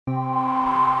Hello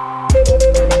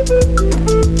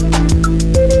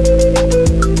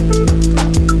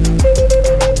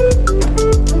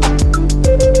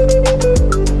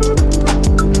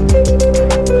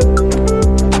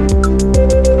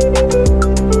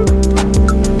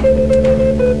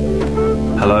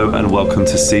and welcome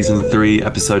to Season 3,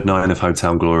 Episode 9 of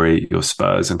Hometown Glory, your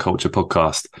Spurs and Culture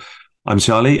podcast. I'm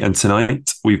Charlie, and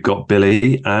tonight we've got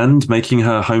Billy, and making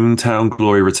her Hometown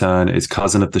Glory return is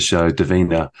cousin of the show,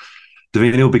 Davina.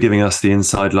 Davina will be giving us the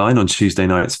inside line on Tuesday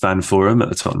night's fan forum at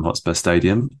the Tottenham Hotspur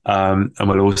Stadium. And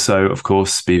we'll also, of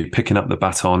course, be picking up the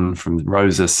baton from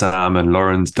Rosa, Sam and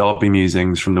Lauren's Derby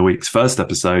musings from the week's first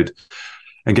episode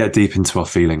and get deep into our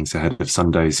feelings ahead of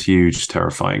Sunday's huge,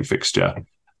 terrifying fixture.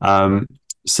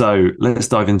 So let's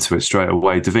dive into it straight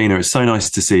away. Davina, it's so nice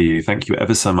to see you. Thank you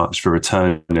ever so much for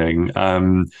returning,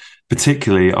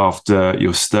 particularly after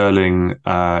your sterling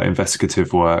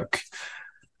investigative work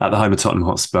at the home of Tottenham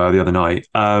Hotspur the other night.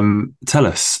 Tell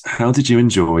us, how did you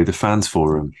enjoy the fans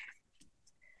forum?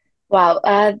 Wow,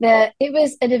 it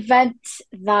was an event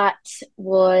that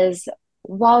was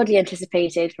wildly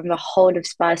anticipated from the whole of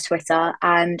Spurs Twitter,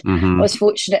 and I was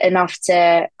fortunate enough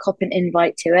to cop an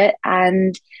invite to it,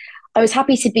 and I was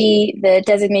happy to be the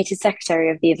designated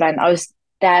secretary of the event. I was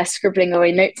there scribbling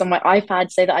away notes on my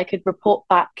iPad so that I could report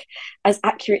back as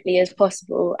accurately as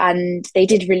possible. And they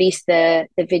did release the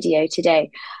video today.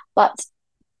 But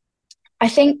I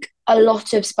think a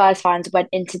lot of Spurs fans went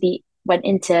into the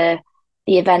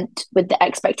event with the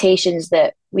expectations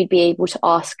that we'd be able to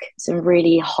ask some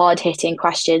really hard-hitting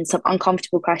questions, some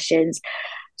uncomfortable questions,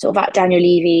 sort of at Daniel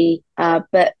Levy.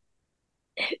 But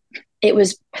it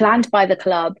was planned by the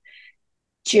club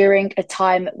during a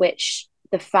time at which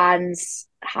the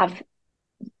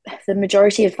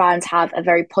majority of fans have a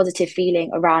very positive feeling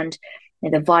around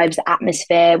the vibes, the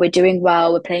atmosphere. We're doing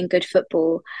well, we're playing good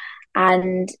football.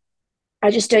 And I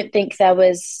just don't think there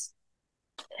was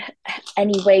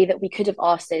any way that we could have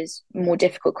asked those more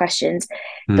difficult questions.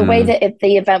 The way that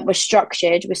the event was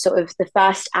structured was sort of the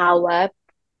first hour,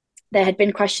 there had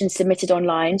been questions submitted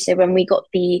online. So when we got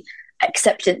the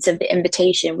acceptance of the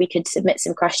invitation, we could submit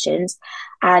some questions,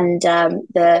 and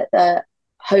the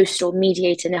host or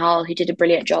mediator, Nihal, who did a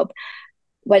brilliant job,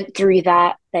 went through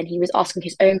that. Then he was asking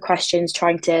his own questions,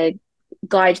 trying to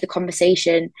guide the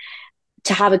conversation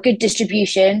to have a good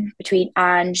distribution between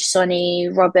Ange, Sonny,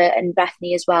 Robert and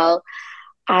Bethany as well.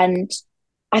 And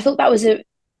I thought that was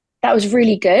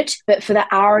really good. But for the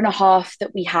hour and a half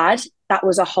that we had, that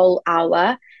was a whole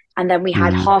hour, and then we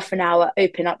had half an hour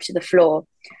open up to the floor.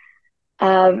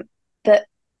 But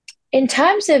in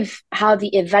terms of how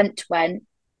the event went,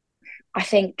 I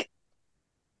think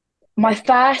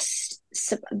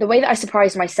the way that I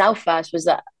surprised myself first was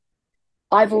that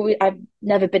I've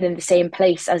never been in the same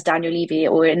place as Daniel Levy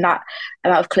or in that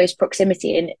amount of close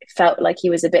proximity, and it felt like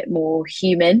he was a bit more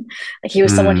human. Like he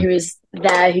was someone who was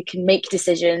there, who can make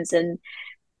decisions, and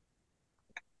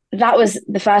that was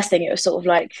the first thing. It was sort of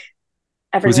like,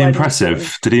 was he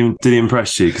impressive? Did he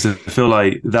impress you? Because I feel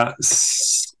like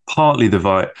that's partly the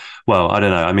vibe. Well, I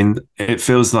don't know. I mean, it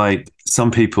feels like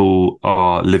some people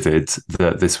are livid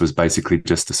that this was basically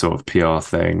just a sort of PR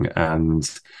thing. And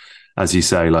as you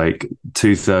say, like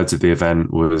 2/3 of the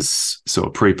event was sort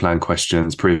of pre-planned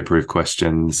questions, pre-approved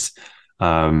questions.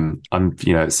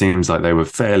 It seems like they were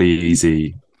fairly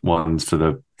easy ones for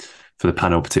the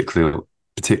panel,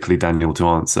 particularly Daniel, to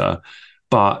answer.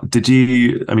 But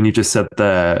you just said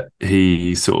there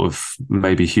he sort of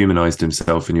maybe humanized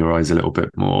himself in your eyes a little bit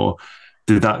more.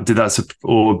 Did that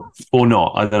or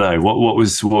not? I don't know. What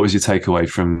was your takeaway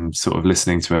from sort of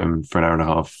listening to him for an hour and a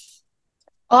half?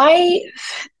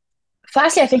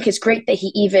 Firstly, I think it's great that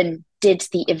he even did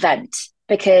the event,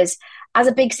 because as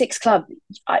a Big Six club,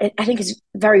 I think it's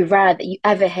very rare that you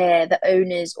ever hear the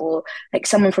owners or like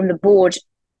someone from the board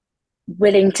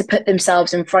willing to put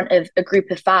themselves in front of a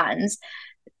group of fans,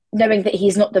 knowing that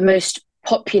he's not the most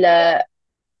popular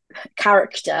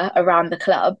character around the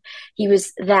club. He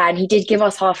was there and he did give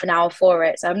us half an hour for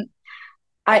it. So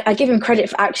I give him credit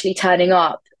for actually turning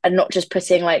up and not just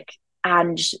putting like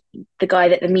Ange, the guy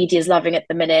that the media's loving at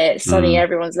the minute, Sonny,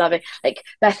 everyone's loving, like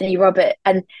Bethany, Robert.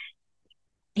 And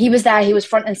he was there, he was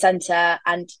front and centre.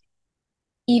 And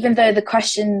even though the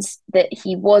questions that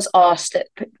he was asked that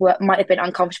might have been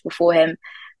uncomfortable for him,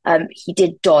 he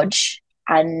did dodge,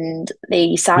 and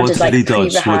they sounded like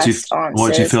pre-rehearsed answers.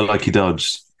 What do you feel like he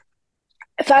dodged?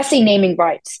 Firstly, naming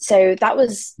rights. So that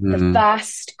was the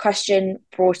first question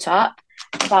brought up,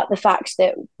 about the fact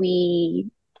that we've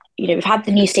had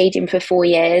the new stadium for 4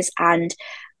 years, and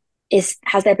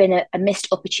has there been a missed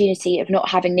opportunity of not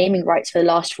having naming rights for the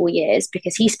last 4 years?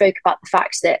 Because he spoke about the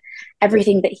fact that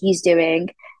everything that he's doing,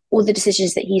 all the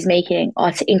decisions that he's making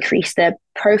are to increase the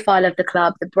profile of the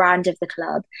club, the brand of the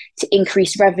club, to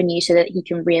increase revenue so that he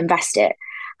can reinvest it.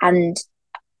 And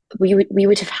we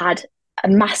would have had a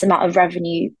mass amount of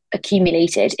revenue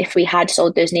accumulated if we had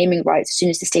sold those naming rights as soon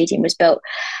as the stadium was built.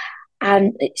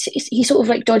 And he sort of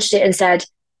like dodged it and said,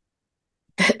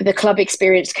 the club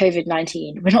experienced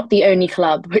COVID-19. We're not the only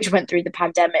club which went through the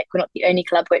pandemic. We're not the only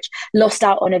club which lost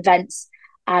out on events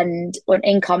and on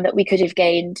income that we could have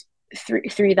gained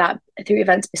through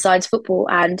events besides football.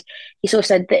 And he sort of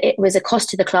said that it was a cost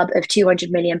to the club of £200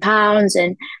 million,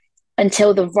 and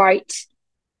until the right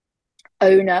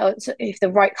owner, so if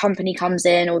the right company comes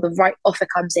in or the right offer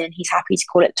comes in, he's happy to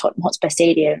call it Tottenham Hotspur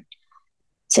Stadium.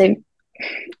 So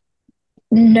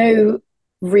no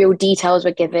real details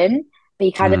were given, but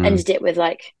he kind of ended it with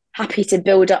like, happy to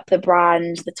build up the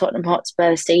brand, the Tottenham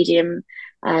Hotspur Stadium,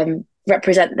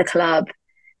 represent the club.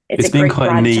 It's a been great quite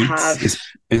brand neat. to have.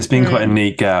 It's been quite a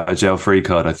neat get out, a jail-free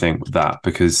card, I think, with that,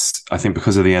 because of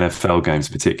the NFL games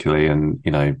particularly, and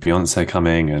Beyonce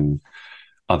coming and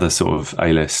other sort of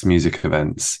A-list music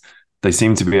events, they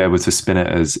seem to be able to spin it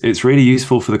as it's really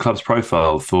useful for the club's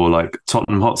profile, for like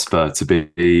Tottenham Hotspur to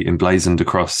be emblazoned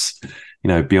across,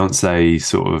 Beyonce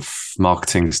sort of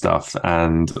marketing stuff,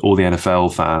 and all the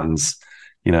NFL fans,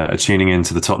 are tuning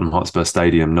into the Tottenham Hotspur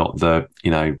Stadium, not the,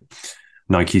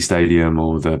 Nike Stadium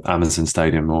or the Amazon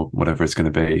Stadium or whatever it's going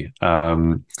to be.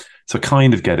 So I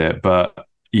kind of get it, but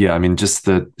yeah, I mean, just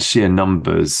the sheer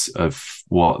numbers of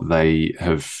what they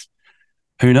have,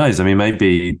 who knows? I mean,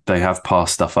 maybe they have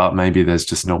passed stuff up. Maybe there's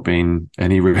just not been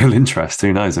any real interest.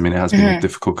 Who knows? I mean, it has been a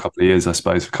difficult couple of years, I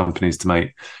suppose, for companies to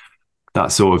make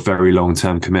that sort of very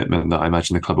long-term commitment that I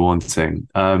imagine the club are wanting.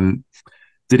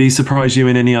 Did he surprise you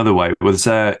in any other way? Was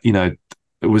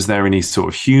there any sort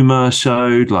of humour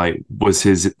showed? Like, were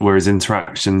his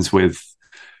interactions with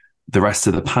the rest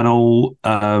of the panel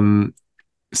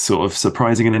sort of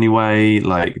surprising in any way?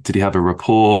 Like, did he have a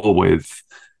rapport with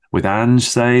Ange,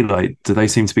 say? Like, do they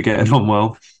seem to be getting on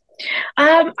well?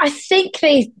 I think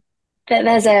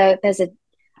there's a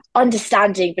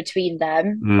understanding between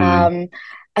them.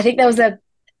 I think there was an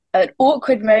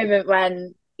awkward moment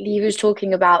when he was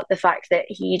talking about the fact that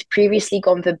he'd previously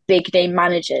gone for big name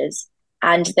managers,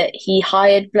 and that he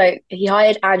hired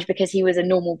Ange because he was a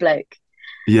normal bloke.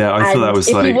 Yeah, I thought that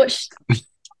was like...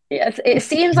 Yes, it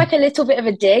seems like a little bit of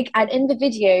a dig. And in the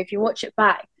video, if you watch it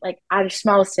back, like, Ange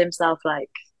smiles to himself like,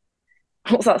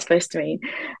 what's that supposed to mean?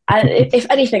 And if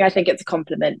anything, I think it's a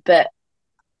compliment, but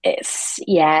it's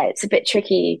a bit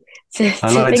tricky to liked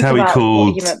think how about he called,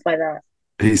 what he meant by that.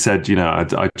 He said,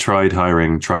 I tried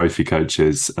hiring trophy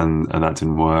coaches and that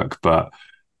didn't work, but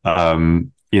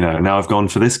now I've gone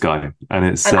for this guy, and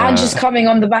it's Ange is coming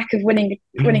on the back of winning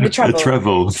the treble. A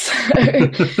treble.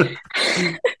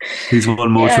 He's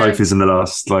won more trophies in the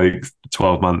last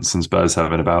 12 months than Spurs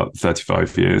have in about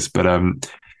 35 years. But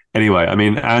anyway, I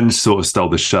mean, Ange sort of stole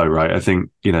the show, right? I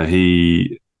think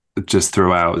he just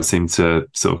throughout seemed to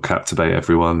sort of captivate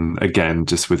everyone again,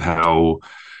 just with how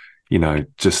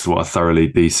just what a thoroughly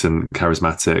decent,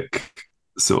 charismatic,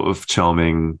 sort of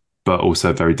charming, but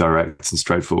also very direct and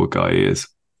straightforward guy he is.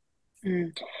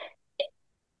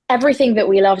 Everything that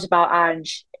we loved about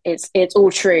Ange, it's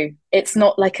all true. It's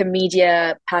not like a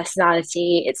media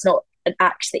personality. It's not an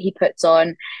act that he puts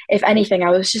on. If anything, I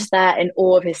was just there in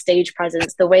awe of his stage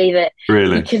presence, the way that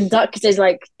he conducted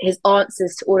his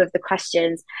answers to all of the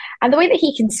questions, and the way that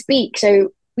he can speak. So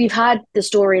we've had the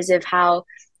stories of how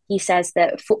he says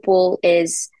that football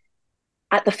is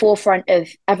at the forefront of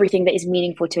everything that is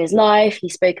meaningful to his life. He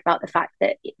spoke about the fact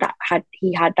that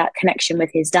he had that connection with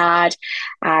his dad,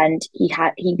 and he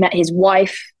met his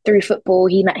wife through football.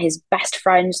 He met his best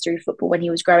friends through football when he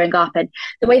was growing up, and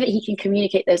the way that he can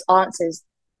communicate those answers,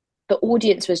 the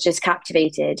audience was just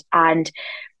captivated. And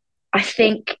I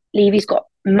think Levy's got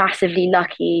massively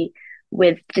lucky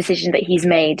with the decision that he's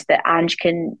made, that Ange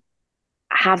can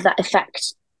have that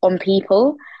effect on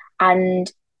people.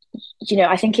 And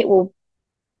I think it will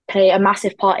play a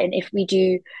massive part in, if we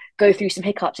do go through some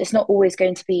hiccups, it's not always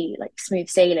going to be like smooth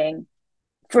sailing.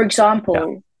 For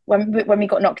example, when we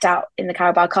got knocked out in the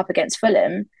Carabao Cup against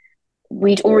Fulham,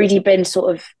 we'd already been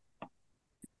sort of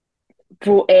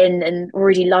brought in and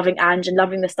already loving Ange and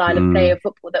loving the style of play of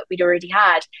football that we'd already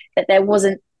had, that there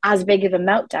wasn't as big of a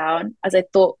meltdown as I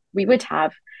thought we would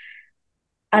have.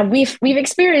 And we've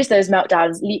experienced those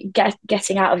meltdowns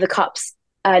getting out of the Cups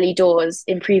early doors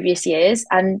in previous years,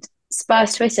 and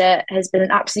Spurs Twitter has been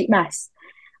an absolute mess.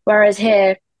 Whereas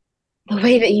here, the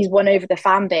way that he's won over the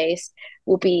fan base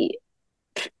will be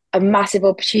a massive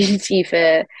opportunity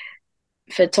for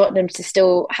Tottenham to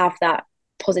still have that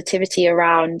positivity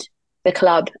around the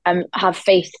club and have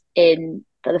faith in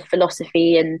the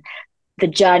philosophy and the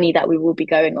journey that we will be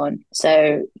going on.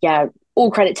 So yeah,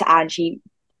 all credit to Ange. He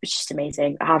was just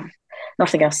amazing. I have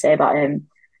nothing else to say about him.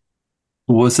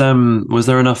 Was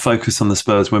there enough focus on the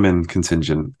Spurs women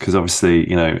contingent? Because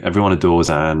obviously, everyone adores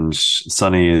Ange.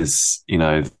 Sonny is,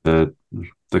 the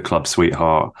club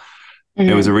sweetheart.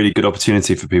 It was a really good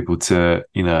opportunity for people to,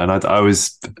 and I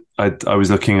was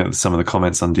looking at some of the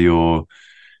comments under your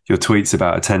tweets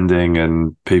about attending,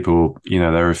 and people,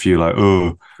 there are a few like,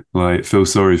 oh, like feel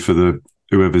sorry for the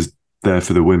whoever's there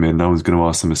for the women. No one's going to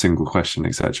ask them a single question,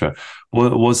 etc.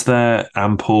 Was there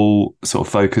ample sort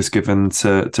of focus given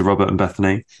to Robert and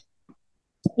Bethany?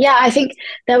 Yeah, I think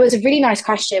there was a really nice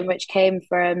question which came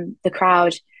from the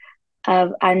crowd,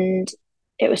 and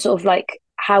it was sort of like,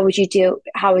 how are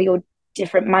your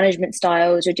different management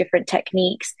styles or different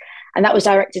techniques? And that was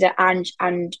directed at Ange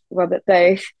and Robert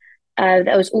both.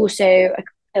 There was also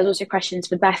questions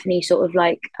for Bethany, sort of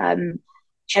like,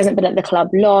 she hasn't been at the club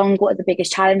long. What are the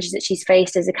biggest challenges that she's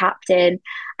faced as a captain?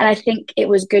 And I think it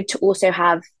was good to also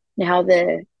have Nihal,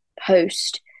 the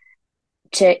host,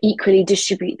 to equally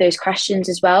distribute those questions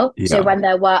as well. Yeah. So when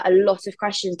there were a lot of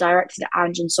questions directed at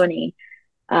Ange and Sonny,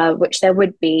 which there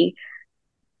would be,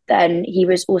 then he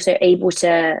was also able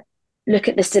to look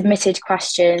at the submitted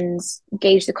questions,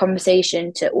 gauge the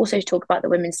conversation to also talk about the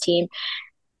women's team.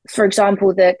 For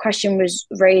example, the question was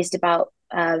raised about,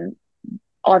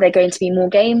 are there going to be more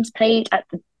games played at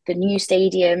the new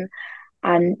stadium?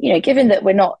 And, given that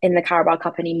we're not in the Carabao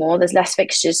Cup anymore, there's less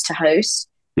fixtures to host.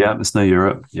 Yeah, there's no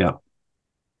Europe. Yeah.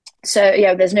 So,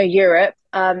 there's no Europe.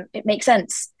 It makes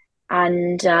sense.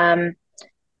 And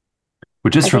well,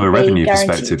 just from a revenue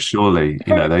perspective, surely,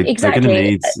 they're going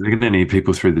to need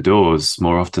people through the doors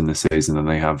more often this season than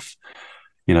they have,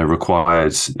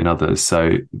 required in others.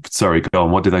 So, sorry, go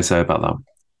on. What did they say about that?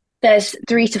 There's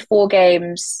 3 to 4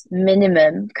 games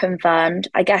minimum confirmed.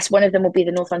 I guess one of them will be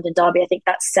the North London derby. I think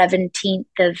that's 17th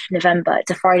of November.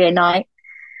 It's a Friday night,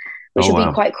 which will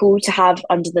be quite cool to have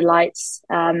under the lights.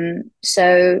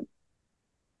 So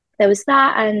there was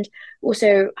that. And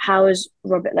also, how's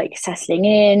Robert settling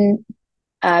in?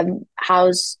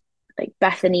 How's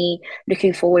Bethany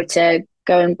looking forward to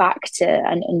going back to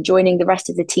and joining the rest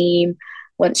of the team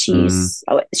once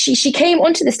she came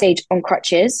onto the stage on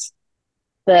crutches.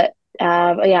 But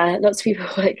lots of people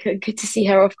were like, good to see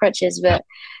her off crutches, but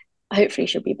hopefully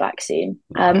she'll be back soon.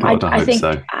 I think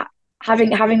so.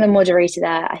 Having the moderator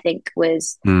there, I think,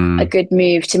 was a good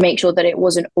move to make sure that it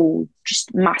wasn't all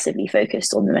just massively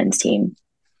focused on the men's team.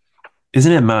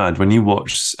 Isn't it mad when you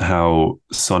watch how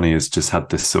Sonny has just had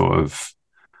this sort of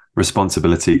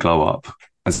responsibility glow up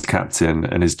as captain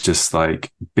and is just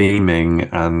beaming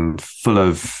and full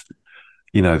of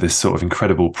this sort of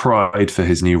incredible pride for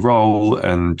his new role,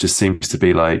 and just seems to be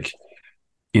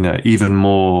even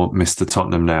more Mr.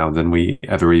 Tottenham now than we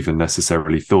ever even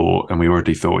necessarily thought. And we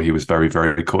already thought he was very,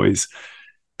 very coy.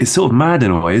 It's sort of mad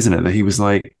in a way, isn't it? That he was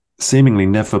seemingly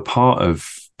never part of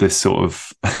this sort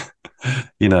of,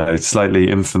 slightly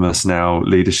infamous now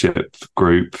leadership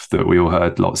group that we all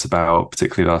heard lots about,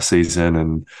 particularly last season.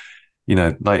 And,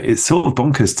 it's sort of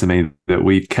bonkers to me that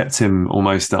we've kept him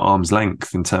almost at arm's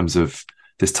length in terms of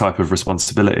this type of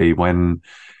responsibility when,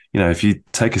 if you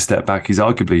take a step back, he's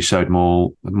arguably showed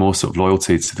more sort of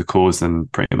loyalty to the cause than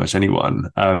pretty much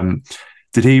anyone.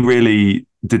 Did he really,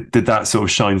 did that sort of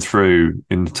shine through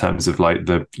in terms of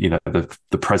the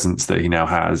presence that he now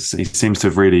has? He seems to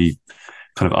have really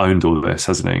kind of owned all of this,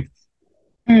 hasn't he?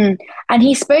 And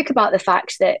he spoke about the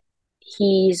fact that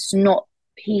he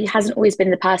hasn't always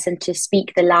been the person to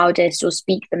speak the loudest or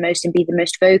speak the most and be the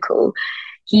most vocal.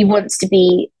 He wants to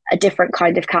be a different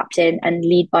kind of captain and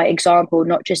lead by example,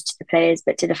 not just to the players,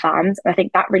 but to the fans. And I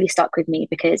think that really stuck with me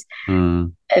because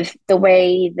of the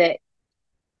way that,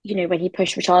 when he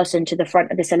pushed Richarlison to the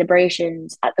front of the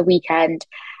celebrations at the weekend,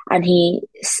 and he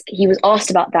was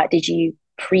asked about that. Did you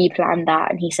pre-plan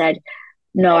that? And he said,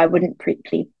 no, I wouldn't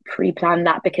pre-plan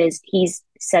that, because he's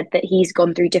said that he's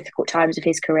gone through difficult times of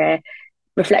his career,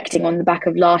 reflecting on the back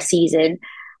of last season.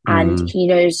 And he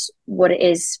knows what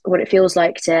it feels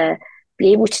like to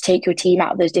be able to take your team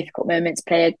out of those difficult moments,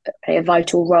 play a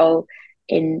vital role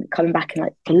in coming back in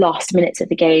the last minutes of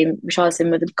the game.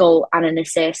 Richarlison with a goal and an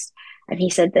assist. And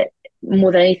he said that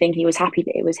more than anything, he was happy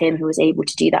that it was him who was able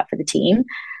to do that for the team.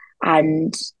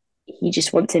 And he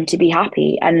just wants him to be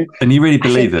happy. And you really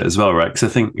believe it as well, right? Because I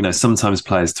think, sometimes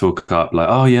players talk up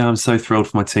oh yeah, I'm so thrilled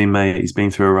for my teammate. He's been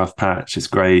through a rough patch. It's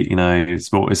great.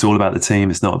 It's all about the team.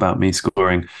 It's not about me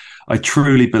scoring. I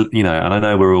truly, and I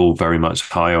know we're all very much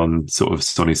high on sort of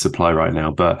Sonny Supply right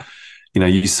now, but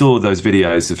you saw those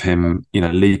videos of him,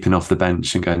 leaping off the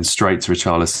bench and going straight to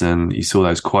Richarlison. You saw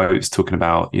those quotes talking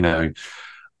about,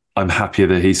 I'm happier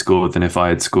that he scored than if I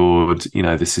had scored.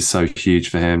 This is so huge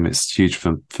for him. It's huge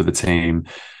for the team.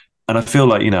 And I feel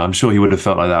like, I'm sure he would have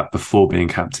felt like that before being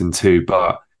captain too.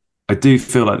 But I do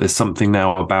feel like there's something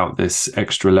now about this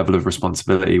extra level of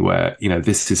responsibility where,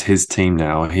 this is his team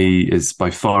now. He is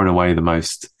by far and away the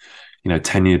most,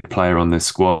 tenured player on this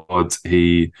squad.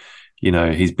 He's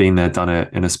been there, done it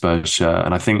in a Spurs shirt.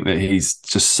 And I think that he's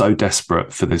just so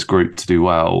desperate for this group to do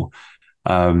well.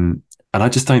 And I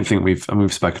just don't think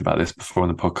we've spoken about this before on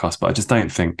the podcast, but I just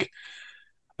don't think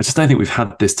we've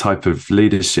had this type of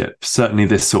leadership, certainly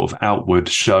this sort of outward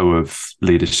show of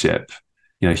leadership.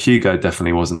 Hugo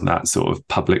definitely wasn't that sort of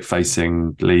public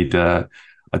facing leader.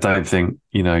 I don't think,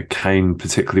 Kane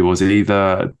particularly was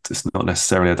either. It's not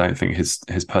necessarily, I don't think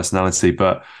his personality,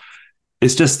 but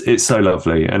it's so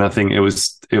lovely. And I think it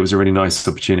was a really nice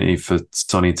opportunity for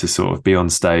Sonny to sort of be on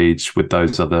stage with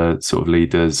those other sort of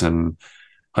leaders and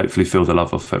hopefully feel the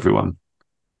love off everyone.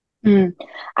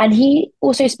 And he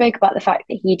also spoke about the fact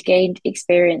that he'd gained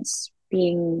experience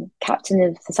being captain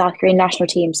of the South Korean national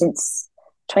team since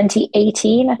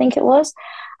 2018, I think it was.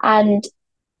 And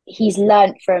he's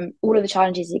learned from all of the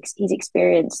challenges he's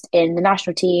experienced in the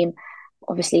national team,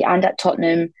 obviously, and at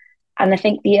Tottenham. And I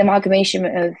think the amalgamation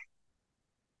of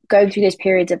going through those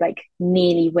periods of like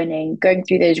nearly winning, going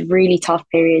through those really tough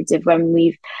periods of when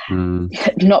we've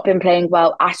not been playing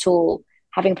well at all,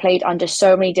 having played under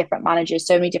so many different managers,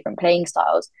 so many different playing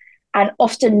styles, and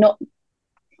often not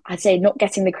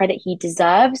getting the credit he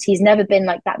deserves. He's never been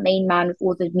like that main man with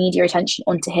all the media attention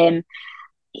onto him.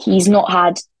 He's not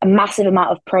had a massive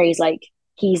amount of praise. Like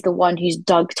he's the one who's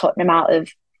dug Tottenham out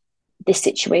of this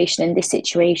situation, and this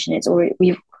situation is already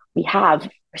we have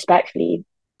respectfully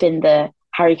been the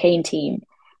Harry Kane team.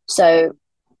 So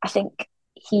I think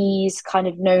he's kind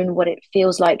of known what it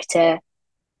feels like to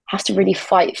have to really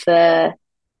fight for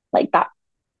like that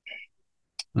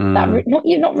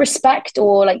not respect,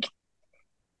 or like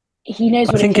he knows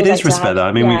what I think it it is like respect though.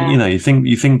 I mean,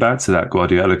 you think back to that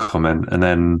Guardiola comment, and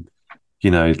then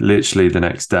literally the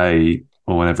next day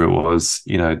or whenever it was,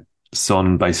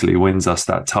 Son basically wins us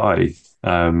that tie,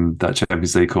 that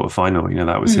Champions League quarter final.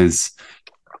 That was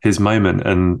his moment,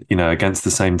 and against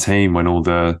the same team when all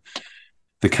the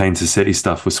Kane to City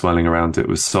stuff was swirling around, it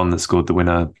was Son that scored the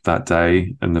winner that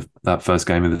day and that first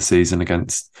game of the season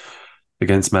against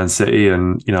Man City.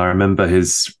 And I remember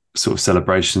his sort of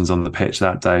celebrations on the pitch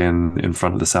that day and in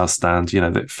front of the South Stand.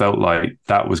 That felt like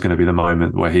that was going to be the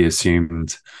moment where he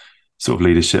assumed sort of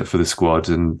leadership for the squad,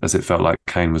 and as it felt like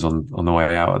Kane was on the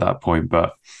way out at that point.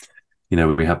 But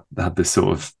we had this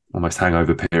sort of almost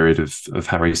hangover period of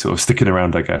Harry sort of sticking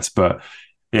around, I guess. But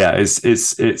yeah,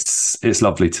 it's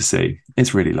lovely to see.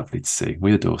 It's really lovely to see.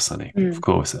 We adore Sonny, of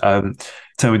course.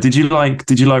 Tell me, did you like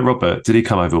Robert? Did he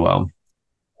come over well?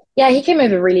 Yeah, he came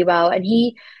over really well, and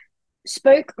he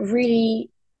spoke really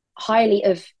highly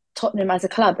of Tottenham as a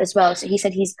club as well. So he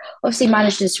said he's obviously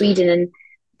managed in Sweden, and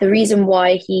the reason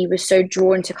why he was so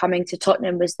drawn to coming to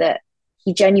Tottenham was that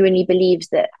he genuinely believes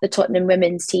that the Tottenham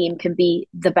women's team can be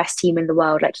the best team in the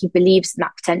world. Like he believes in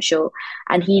that potential,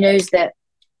 and he knows that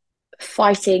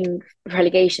fighting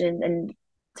relegation and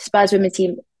the Spurs women's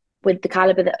team with the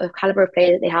caliber of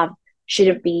player that they have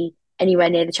shouldn't be anywhere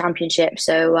near the championship.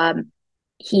 So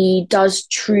he does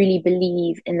truly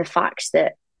believe in the fact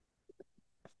that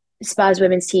Spurs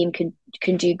women's team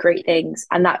can do great things,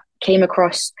 and that came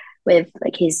across with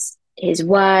like his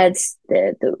words,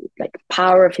 the like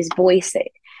power of his voice.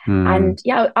 And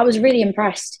yeah, I was really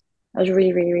impressed. I was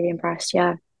really, really, really impressed.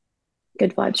 Yeah,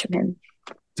 good vibes from him.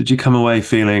 Did you come away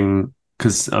feeling,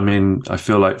 because I mean, I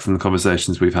feel like from the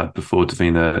conversations we've had before,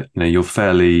 Davina, you're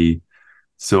fairly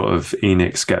sort of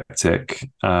ENIC skeptic.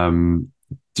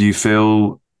 Do you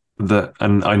feel that,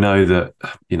 and I know that,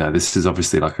 this is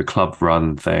obviously like a club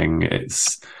run thing.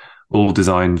 It's all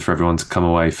designed for everyone to come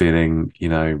away feeling,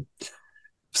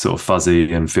 sort of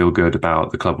fuzzy and feel good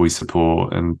about the club we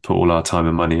support and put all our time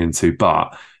and money into.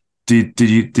 But did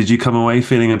you come away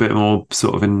feeling a bit more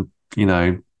sort of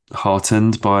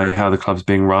heartened by how the club's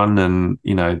being run? And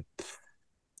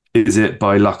is it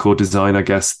by luck or design, I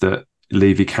guess, that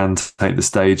Levy can take the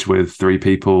stage with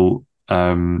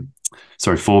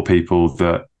four people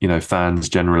that fans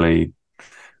generally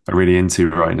are really into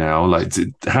right now? Like,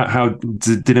 did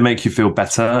it make you feel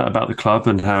better about the club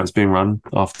and how it's being run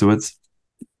afterwards?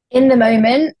 In the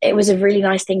moment, it was a really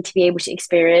nice thing to be able to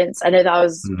experience. I know that I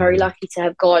was very lucky to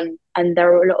have gone, and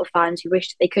there were a lot of fans who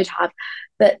wished they could have.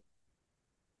 But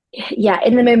yeah,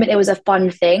 in the moment it was a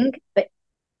fun thing, but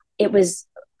it was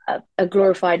a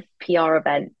glorified PR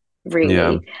event, Yeah.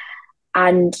 really.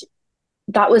 And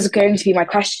that was going to be my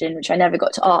question, which I never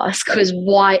got to ask, was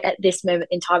why at this moment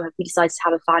in time have we decided to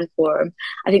have a fan forum?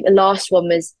 I think the last one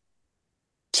was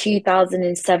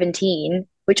 2017,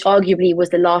 which arguably was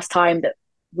the last time that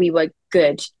we were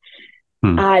good.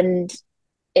 Hmm. And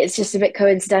it's just a bit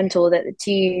coincidental that the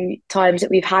two times that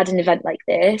we've had an event like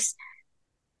this,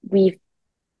 we've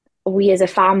we as a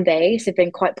fan base have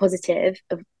been quite positive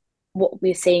of what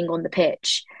we're seeing on the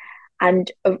pitch.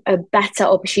 And a better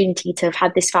opportunity to have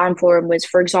had this fan forum was,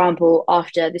 for example,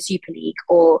 after the Super League,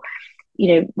 or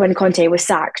when Conte was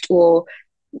sacked, or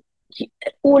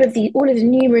all of the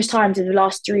numerous times in the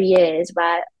last 3 years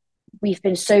where we've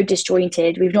been so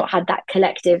disjointed, we've not had that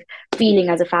collective feeling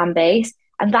as a fan base.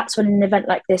 And that's when an event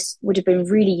like this would have been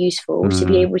really useful, to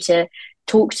be Mm. able to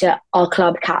talk to our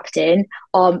club captain,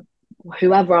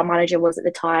 whoever our manager was at the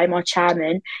time, our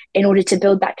chairman, in order to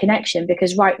build that connection.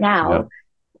 Because right Yeah. now,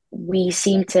 we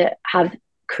seem to have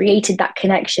created that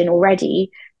connection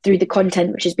already through the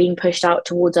content which is being pushed out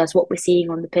towards us, what we're seeing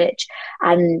on the pitch,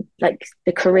 and like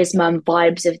the charisma and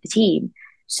vibes of the team.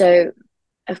 So,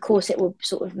 of course, it will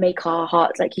sort of make our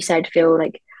hearts, like you said, feel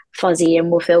like fuzzy, and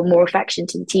we'll feel more affection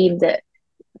to the team that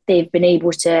they've been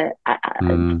able to,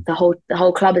 Mm. the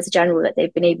whole club as a general, that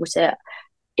they've been able to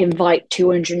invite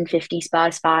 250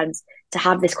 Spurs fans to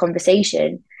have this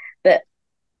conversation. But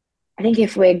I think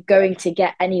if we're going to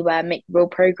get anywhere, make real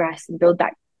progress, and build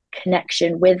that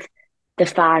connection with the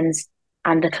fans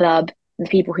and the club and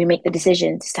the people who make the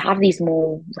decisions, to have these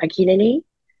more regularly.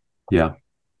 Yeah.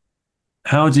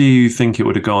 How do you think it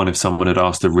would have gone if someone had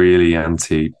asked a really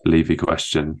anti-Levy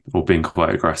question or been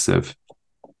quite aggressive?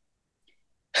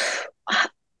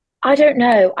 I don't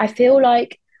know. I feel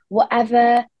like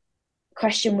whatever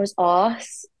question was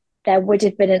asked, there would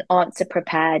have been an answer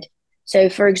prepared. So,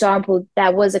 for example,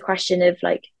 there was a question of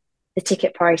like the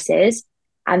ticket prices,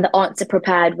 and the answer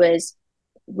prepared was,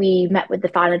 we met with the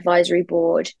fan advisory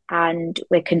board and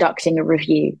we're conducting a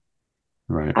review.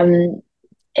 Right.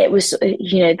 It was,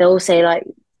 they'll say, like,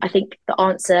 I think the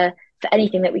answer for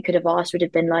anything that we could have asked would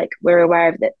have been like, we're aware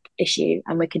of the issue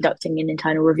and we're conducting an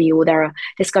internal review, or there are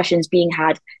discussions being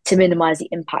had to minimize the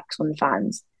impacts on the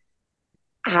fans.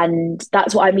 And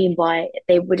that's what I mean by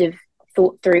they would have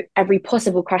thought through every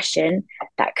possible question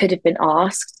that could have been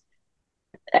asked.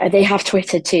 They have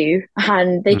Twitter too,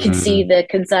 and they can see Mm. the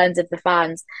concerns of the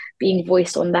fans being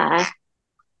voiced on there.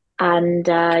 And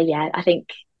yeah, I think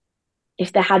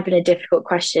if there had been a difficult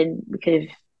question,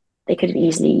 they could have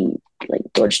easily like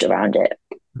dodged around it.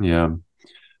 Yeah.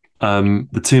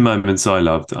 The two moments I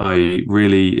loved, I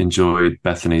really enjoyed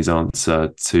Bethany's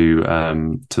answer to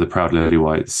the Proud Lily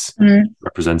Whites Mm.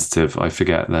 representative. I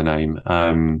forget their name.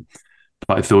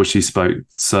 But I thought she spoke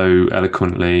so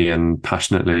eloquently and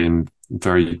passionately and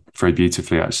very, very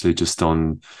beautifully, actually, just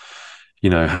on,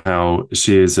 how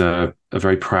she is a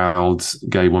very proud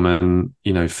gay woman,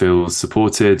 feels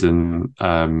supported, and,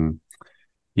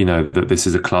 that this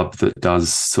is a club that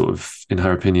does sort of, in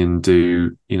her opinion,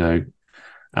 do,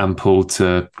 ample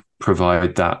to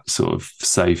provide that sort of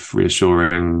safe,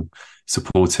 reassuring,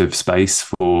 supportive space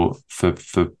for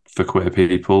queer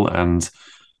people. And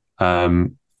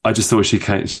I just thought she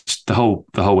came the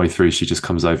whole way through. She just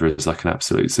comes over as like an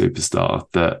absolute superstar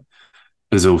that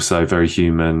is also very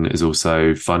human, is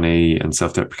also funny and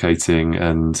self-deprecating.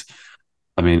 And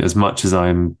I mean, as much as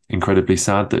I'm incredibly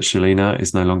sad that Shalina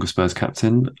is no longer Spurs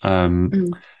captain,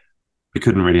 Mm. we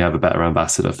couldn't really have a better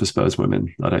ambassador for Spurs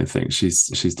women. I don't think she's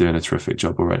doing a terrific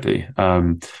job already.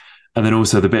 And then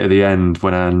also the bit at the end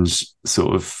when Ange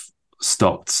sort of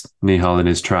stopped Nihal in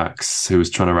his tracks, who was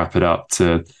trying to wrap it up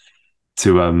to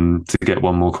get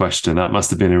one more question. That must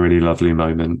have been a really lovely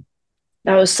moment.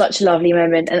 That was such a lovely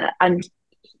moment, and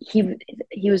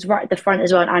he was right at the front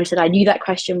as well. And Ange said, "I knew that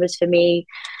question was for me,"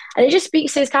 and it just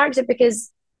speaks to his character,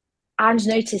 because Ange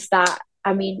noticed that.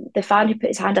 I mean, the fan who put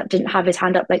his hand up didn't have his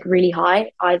hand up like really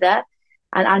high either,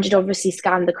 and Ange had obviously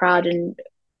scanned the crowd, and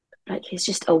like his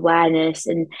just awareness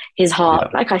and his heart.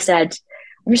 Yeah. Like I said,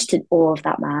 I'm just in awe of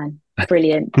that man.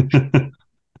 Brilliant.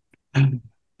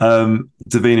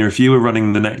 Davina, if you were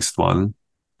running the next one,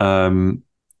 um,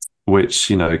 which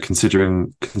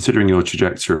considering your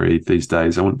trajectory these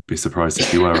days, I wouldn't be surprised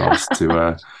if you were asked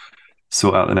to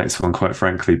sort out the next one. Quite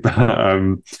frankly, but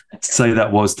say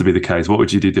that was to be the case, what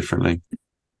would you do differently?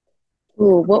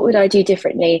 Ooh, what would I do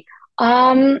differently?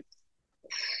 Um,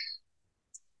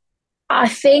 I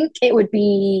think it would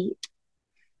be,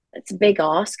 it's a big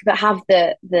ask, but have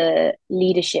the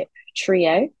leadership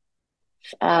trio,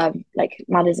 like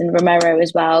Madison Romero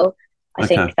as well. I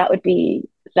Okay. think that would be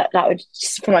that would,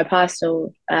 just from my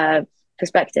personal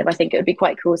perspective, I think it would be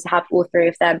quite cool to have all three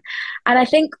of them, and I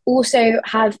think also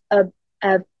have a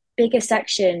bigger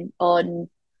section on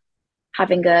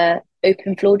having a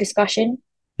open floor discussion.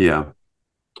 Yeah.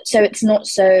 So it's not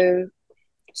so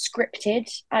scripted.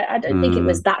 I don't think it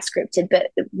was that scripted,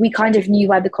 but we kind of knew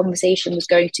where the conversation was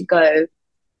going to go,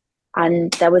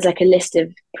 and there was like a list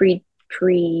of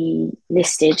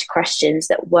pre-listed questions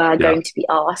that were going to be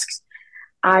asked.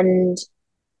 And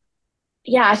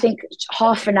yeah, I think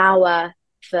half an hour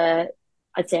for,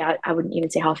 I'd say, I wouldn't even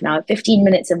say half an hour, 15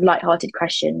 minutes of light-hearted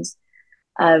questions.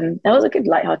 That was a good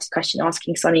light-hearted question,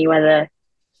 asking Sonny whether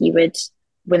he would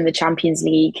win the Champions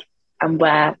League and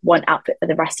wear one outfit for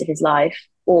the rest of his life,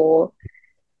 or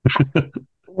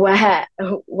wear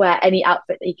any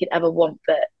outfit that he could ever want,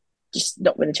 but just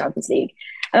not win the Champions League.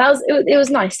 And it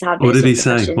was nice to have. What did he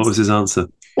say? Questions. What was his answer?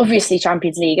 Obviously,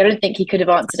 Champions League. I don't think he could have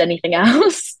answered anything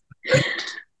else.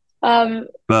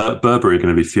 But Burberry are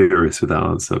going to be furious with that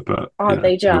answer. But aren't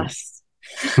they just?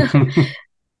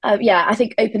 Yeah, I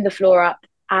think open the floor up,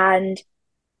 and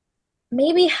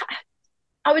maybe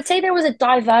I would say there was a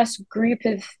diverse group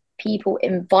of people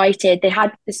invited. They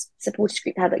had this supporters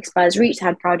group, they had like Spurs Reach, they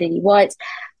had Proud Lily Whites,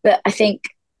 but I think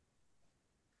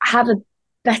have a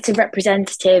better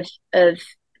representative of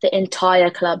the entire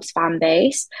club's fan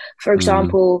base. For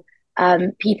example,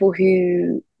 people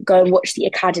who go and watch the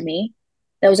academy.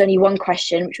 There was only one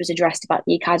question which was addressed about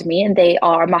the academy, and they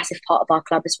are a massive part of our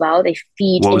club as well. They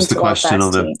feed into our first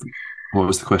team. What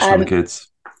was the question on the kids?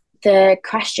 The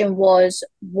question was,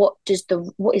 what is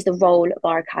the role of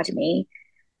our academy?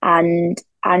 And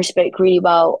Ange spoke really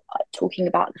well, talking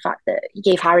about the fact that he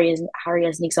gave Harry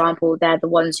as an example. They're the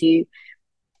ones who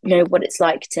know what it's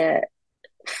like to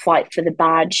fight for the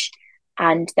badge,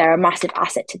 and they're a massive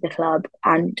asset to the club,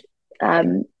 and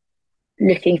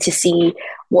looking to see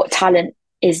what talent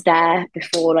is there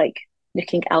before like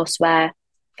looking elsewhere.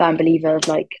 Firm believer of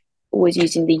like always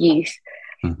using the youth.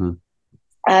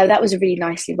 That was a really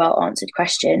nicely well answered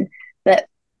question, but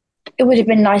it would have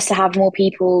been nice to have more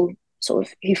people sort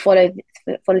of who follow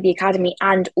the academy,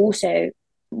 and also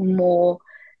more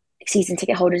season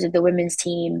ticket holders of the women's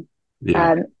team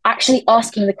actually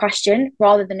asking the question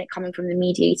rather than it coming from the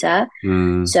mediator.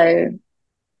 So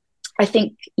I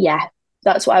think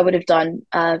that's what I would have done,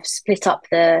 split up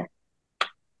the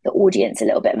audience a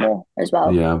little bit more as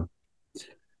well. Yeah,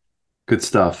 good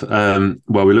stuff. Well,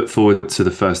 we look forward to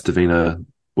the first Davina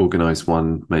organised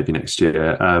one maybe next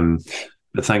year.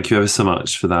 But thank you ever so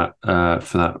much for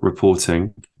that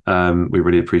reporting. We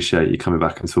really appreciate you coming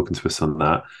back and talking to us on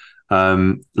that.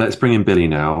 Let's bring in Billy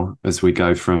now as we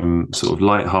go from sort of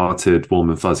light-hearted, warm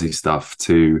and fuzzy stuff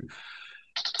to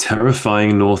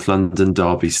terrifying North London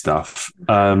derby stuff.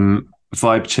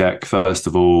 Vibe check, first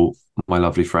of all, my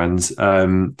lovely friends.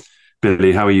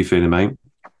 Billy, how are you feeling, mate?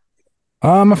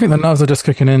 I think the nerves are just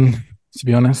kicking in, to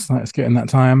be honest. Like, it's getting that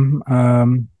time.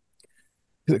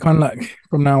 Is it kind of like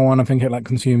from now on, I think it like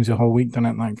consumes your whole week, doesn't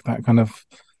it? Like that kind of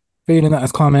feeling that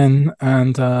has come in,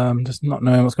 and just not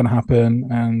knowing what's going to happen.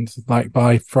 And like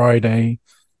by Friday,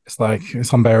 it's like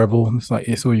it's unbearable. It's like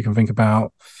it's all you can think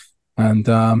about. And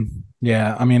I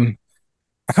mean,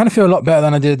 I kind of feel a lot better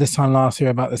than I did this time last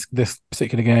year about this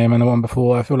particular game and the one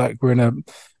before. I feel like we're in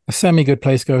a semi-good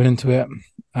place going into it.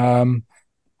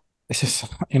 It's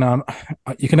just,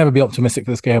 you can never be optimistic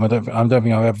for this game. I don't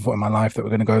think I've ever thought in my life that we're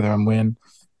going to go there and win.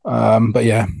 But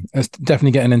yeah, it's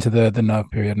definitely getting into the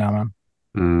nerve period now,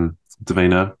 man.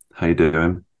 Davina, how you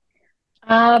doing?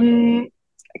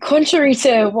 Contrary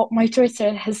to what my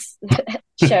Twitter has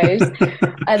shows,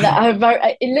 and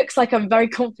that it looks like I'm very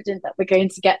confident that we're going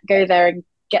to go there and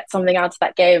get something out of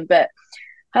that game. But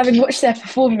having watched their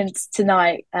performance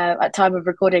tonight, at time of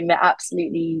recording, they're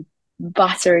absolutely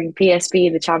battering PSV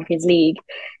in the Champions League,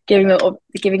 giving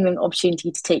them an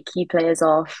opportunity to take key players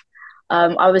off.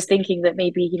 I was thinking that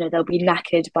maybe they'll be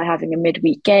knackered by having a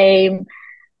midweek game,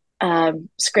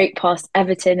 scrape past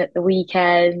Everton at the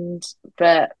weekend,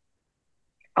 but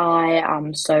I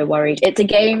am so worried. It's a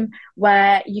game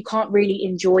where you can't really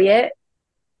enjoy it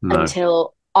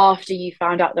until after you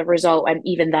found out the result, and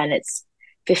even then it's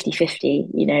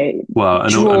 50-50, Well,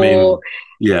 draw. I mean,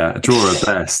 yeah, draw at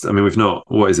best. I mean, we've not,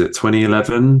 what is it,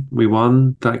 2011 we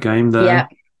won that game there? Yeah.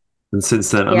 And since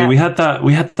then, I mean, we had that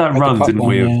run, didn't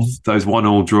we, of those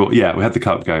 1-1 draw. Yeah, we had the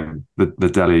cup game, the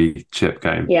Delhi chip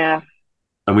game. Yeah.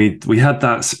 And we had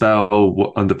that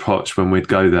spell under Poch when we'd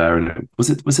go there, and was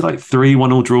it like 3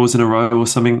 1-1 draws in a row or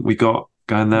something we got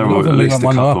going there, or at least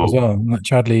a couple as well. Like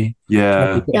Chadley.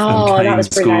 Yeah. That was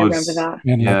brilliant. I remember that.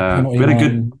 Yeah. We had a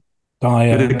good We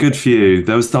had Dyer. a good few.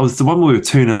 That was the one we were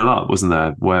 2-0 up, wasn't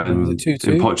there? Was it When in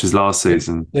 2-2? Poch's last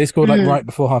season. They scored like Mm. right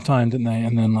before half time, didn't they?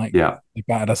 And then like Yeah. they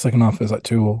battered us second half. It was like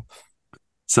 2-2.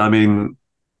 So I mean,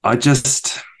 I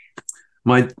just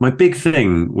my big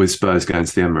thing with Spurs going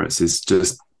to the Emirates is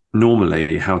just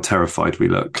normally how terrified we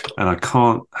look, and I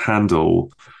can't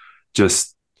handle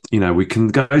just we can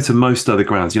go to most other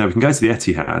grounds. We can go to the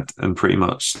Etihad and pretty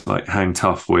much like hang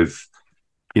tough with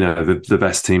the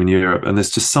best team in Europe, and there's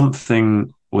just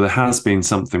something, or there has been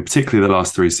something, particularly the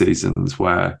last 3 seasons,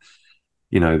 where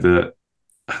the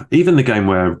even the game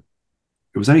where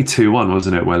it was only 2-1,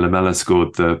 wasn't it, where Lamela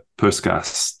scored the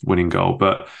Puskas winning goal,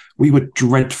 but we were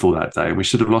dreadful that day and we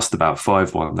should have lost about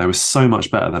 5-1. They were so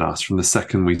much better than us from the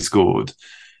second we scored.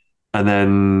 And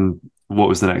then what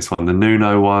was the next one? The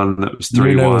Nuno one that was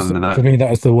 3-1. And for me, that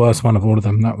was the worst one of all of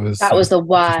them. That was the I think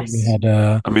worst. we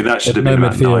had I mean, that should have no been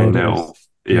about midfield. 9-0.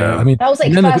 Yeah, I Yeah. mean, That was like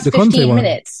and the then first the Conte 15 one.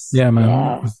 minutes. Yeah, man.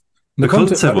 Yeah. The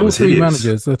Conte like, one all was three hideous.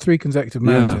 managers, the three consecutive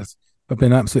Yeah. managers have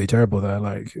been absolutely terrible there.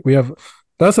 Like we have,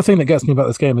 that's the thing that gets me about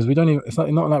this game is we don't even. It's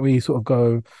like not like we sort of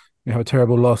go. We have a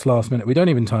terrible loss last minute. We don't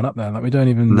even turn up there. Like we don't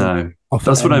even. No, offer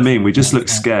that's what I mean. anything. We just Yeah, look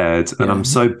scared, and yeah. I'm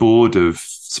so bored of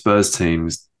Spurs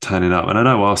teams turning up. And I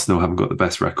know Arsenal haven't got the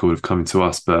best record of coming to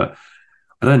us, but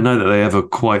I don't know that they ever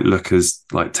quite look as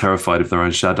like terrified of their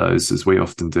own shadows as we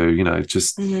often do.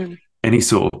 Just any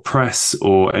sort of press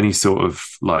or any sort of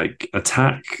like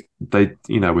attack,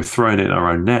 we're throwing it in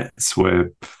our own nets.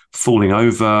 We're falling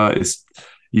over.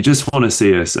 You just want to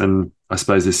see us. And I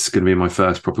suppose this is going to be my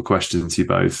first proper question to you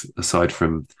both, aside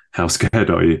from how scared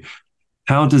are you?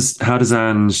 How does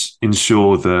Ange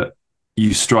ensure that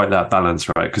you strike that balance,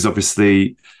 right? Because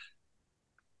obviously,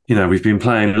 we've been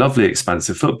playing lovely,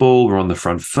 expansive football. We're on the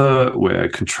front foot. We're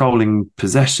controlling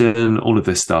possession, all of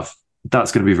this stuff.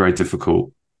 That's going to be very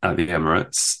difficult at the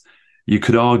Emirates. You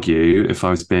could argue, if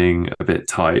I was being a bit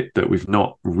tight, that we've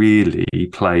not really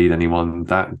played anyone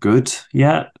that good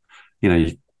yet.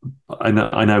 I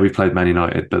know we've played Man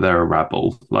United, but they're a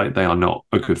rabble. Like they are not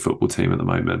a good football team at the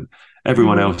moment.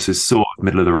 Everyone else is sort of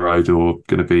middle of the road or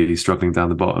going to be struggling down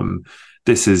the bottom.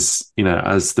 This is,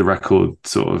 as the record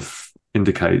sort of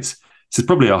indicates, this is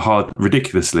probably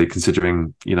ridiculously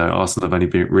considering, Arsenal have only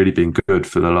really been good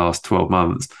for the last 12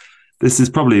 months. This is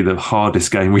probably the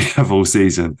hardest game we have all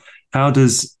season. How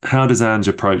does Ange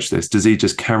approach this? Does he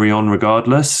just carry on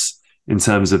regardless in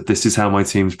terms of this is how my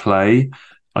teams play?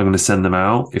 I'm going to send them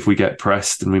out. If we get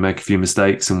pressed and we make a few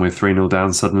mistakes and we're 3-0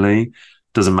 down suddenly,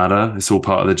 doesn't matter. It's all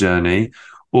part of the journey.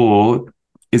 Or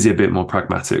is he a bit more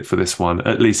pragmatic for this one,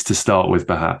 at least to start with,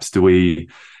 perhaps? Do we,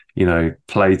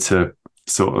 play to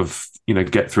sort of,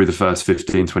 get through the first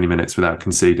 15, 20 minutes without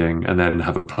conceding and then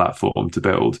have a platform to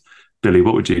build? Billy,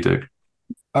 what would you do?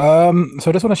 So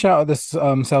I just want to shout out this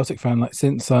Celtic fan. Like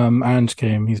since Ange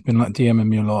came, he's been like DMing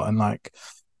me a lot, and like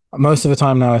most of the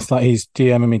time now, it's like he's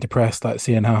DMing me depressed, like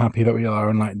seeing how happy that we are,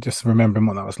 and like just remembering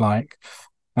what that was like.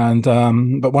 And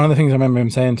but one of the things I remember him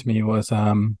saying to me was he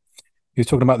was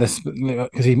talking about this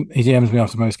because he DMs me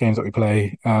after most games that we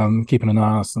play, keeping an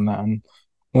eye on us and that. And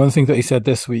one of the things that he said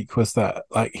this week was that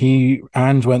like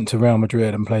Ange went to Real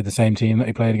Madrid and played the same team that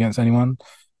he played against anyone.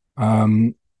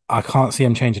 I can't see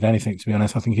him changing anything, to be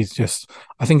honest. I think he's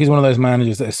one of those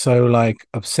managers that is so like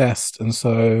obsessed and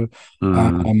so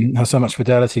has so much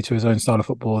fidelity to his own style of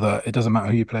football that it doesn't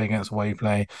matter who you play against or where you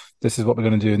play. This is what we're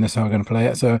going to do, and this is how we're going to play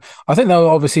it. So I think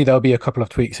there'll be a couple of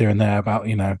tweaks here and there about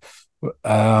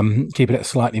keeping it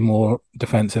slightly more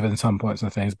defensive in some points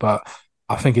and things, but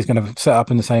I think he's going to set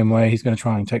up in the same way. He's going to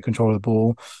try and take control of the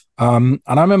ball. And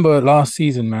I remember last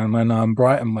season, man, when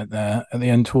Brighton went there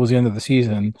towards the end of the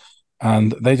season.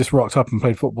 And they just rocked up and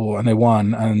played football and they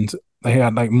won. And they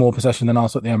had like more possession than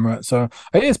us at the Emirates. So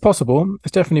it is possible.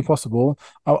 It's definitely possible.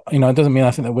 It doesn't mean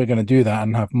I think that we're going to do that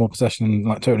and have more possession and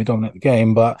like totally dominate the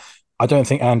game. But I don't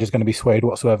think Ange is going to be swayed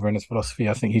whatsoever in his philosophy.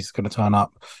 I think he's going to turn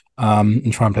up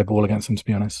and try and play ball against them, to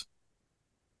be honest.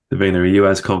 Davina, are you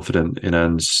as confident in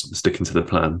Ange sticking to the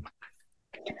plan?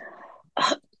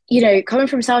 Coming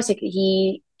from Celtic,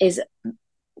 he is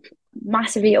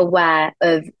massively aware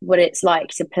of what it's like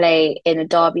to play in a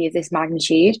derby of this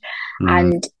magnitude,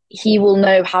 and he will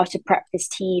know how to prep this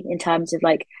team in terms of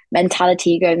like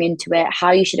mentality going into it,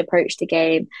 how you should approach the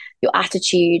game, your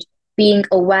attitude, being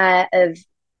aware of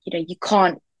you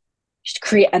can't just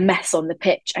create a mess on the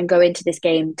pitch and go into this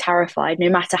game terrified, no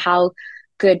matter how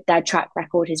good their track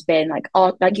record has been.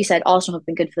 Like you said, Arsenal have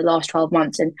been good for the last 12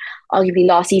 months and arguably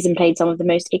last season played some of the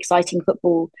most exciting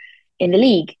football in the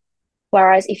league.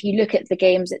 Whereas if you look at the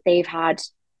games that they've had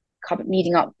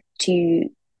leading up to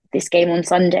this game on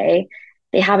Sunday,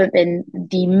 they haven't been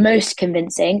the most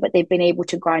convincing, but they've been able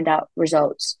to grind out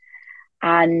results.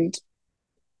 And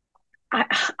I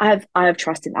have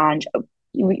trust in Ange.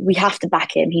 We have to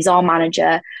back him. He's our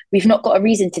manager. We've not got a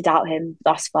reason to doubt him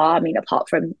thus far. I mean, apart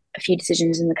from a few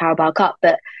decisions in the Carabao Cup,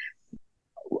 but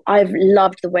I've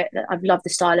loved the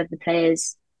style of the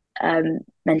players,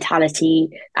 mentality,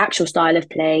 actual style of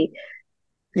play,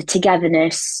 the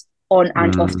togetherness on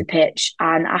and off the pitch.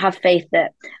 And I have faith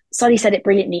that Sully said it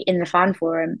brilliantly in the fan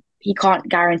forum. He can't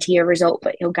guarantee a result,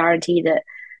 but he'll guarantee that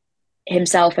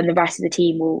himself and the rest of the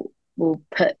team will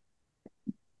put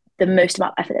the most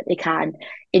amount of effort that they can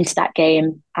into that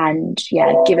game and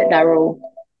give it their all.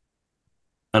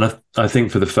 And I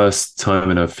think for the first time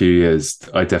in a few years,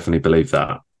 I definitely believe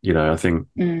that. I think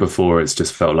before it's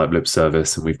just felt like lip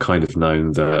service, and we've kind of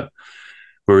known that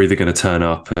we're either going to turn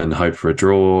up and hope for a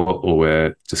draw, or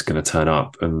we're just going to turn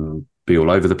up and be all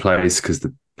over the place because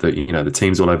the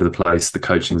team's all over the place, the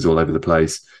coaching's all over the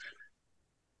place.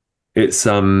 It's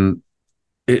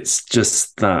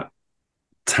just that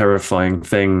terrifying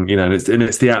thing, and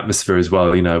it's the atmosphere as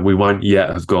well. We won't yet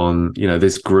have gone,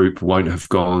 this group won't have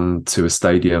gone to a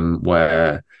stadium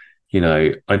where,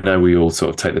 I know we all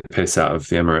sort of take the piss out of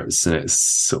the Emirates and its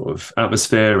sort of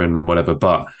atmosphere and whatever,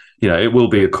 but it will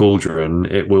be a cauldron.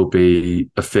 It will be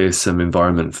a fearsome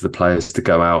environment for the players to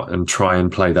go out and try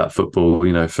and play that football.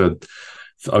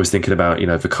 I was thinking about,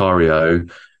 Vicario,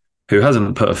 who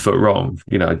hasn't put a foot wrong.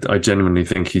 I genuinely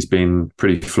think he's been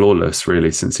pretty flawless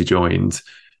really since he joined.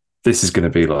 This is going to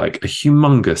be like a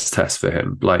humongous test for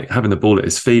him, like having the ball at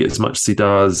his feet as much as he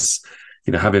does,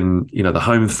 having, the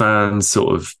home fans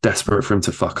sort of desperate for him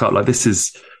to fuck up. Like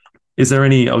is there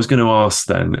any, I was going to ask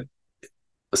then,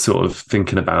 sort of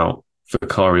thinking about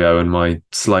Vicario and my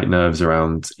slight nerves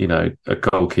around, a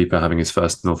goalkeeper having his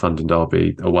first North London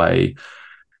derby away.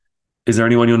 Is there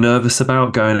anyone you're nervous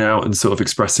about going out and sort of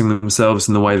expressing themselves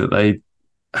in the way that they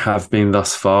have been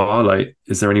thus far? Like,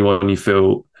 is there anyone you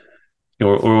feel,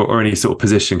 or any sort of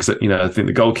position? Because, I think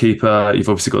the goalkeeper, you've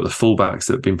obviously got the fullbacks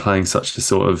that have been playing such a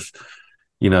sort of,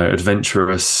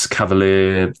 adventurous,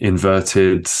 cavalier,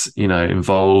 inverted,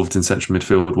 involved in central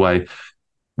midfield way.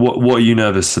 What are you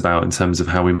nervous about in terms of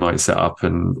how we might set up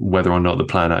and whether or not the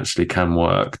plan actually can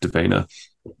work, Davina?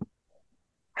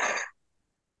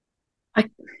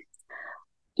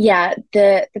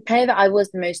 The player that I was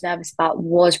the most nervous about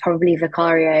was probably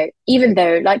Vicario, even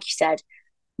though, like you said,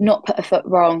 not put a foot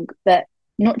wrong, but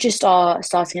not just our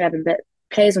starting 11, but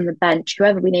players on the bench,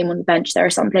 whoever we name on the bench. There are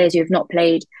some players who have not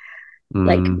played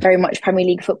like very much Premier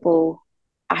League football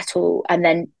at all. And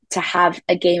then to have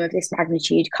a game of this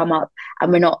magnitude come up,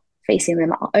 and we're not facing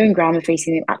them at our own ground, we're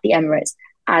facing them at the Emirates.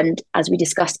 And as we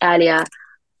discussed earlier,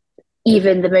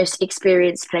 even the most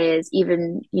experienced players,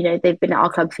 even, they've been at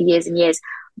our club for years and years,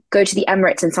 go to the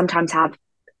Emirates and sometimes have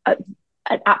an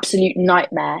absolute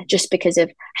nightmare just because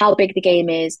of how big the game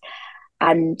is,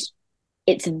 and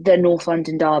it's the North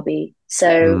London derby.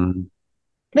 So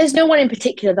there's no one in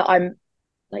particular that I'm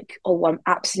like, I'm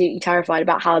absolutely terrified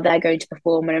about how they're going to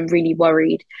perform, and I'm really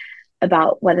worried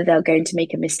about whether they're going to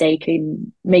make a mistake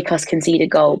and make us concede a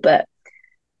goal. But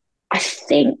I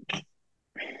think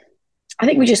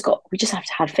we just have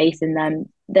to have faith in them.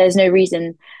 There's no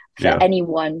reason for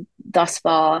anyone thus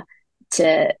far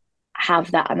to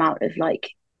have that amount of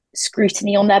like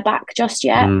scrutiny on their back just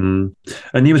yet. And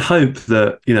you would hope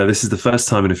that, this is the first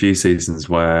time in a few seasons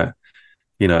where,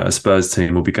 a Spurs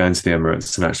team will be going to the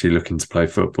Emirates and actually looking to play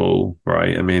football,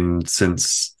 right? I mean,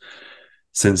 since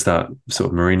that sort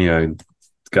of Mourinho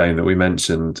game that we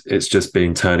mentioned, it's just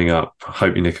been turning up,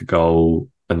 hope you nick a goal,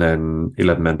 and then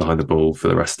 11 men behind the ball for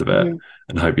the rest of it,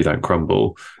 and hope you don't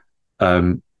crumble.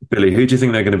 Billy, who do you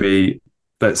think they're going to be?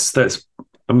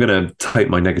 I'm going to take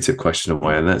my negative question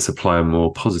away and let's apply a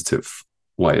more positive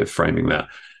way of framing that.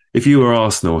 If you were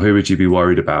Arsenal, who would you be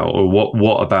worried about? Or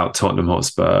what about Tottenham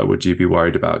Hotspur would you be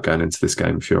worried about going into this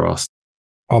game if you're Arsenal?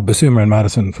 Oh, Basuma and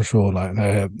Maddison for sure. Like,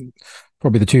 they're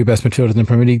probably the two best midfielders in the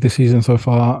Premier League this season so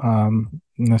far.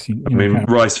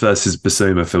 Rice versus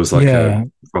Basuma feels like a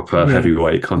proper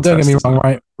heavyweight contest. Don't get me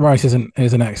wrong, Rice is an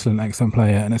excellent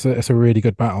player, and it's a really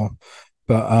good battle.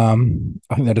 But I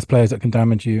think they're just players that can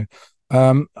damage you.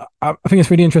 I think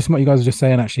it's really interesting what you guys are just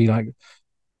saying. Actually, like,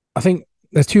 I think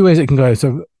there's two ways it can go.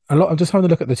 So I'm just having a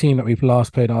look at the team that we've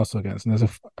last played Arsenal against, and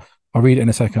I'll read it in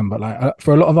a second. But like,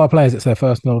 for a lot of our players, it's their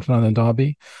first North London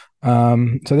derby.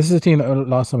 So this is a team that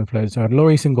last time we played. So I had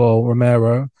Lloris in goal,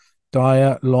 Romero,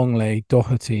 Dyer, Longley,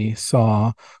 Doherty,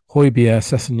 Sarr, Højbjerg,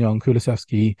 Sessegnon,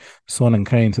 Kulusevski, Son, and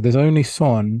Kane. So there's only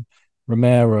Son,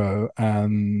 Romero,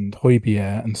 and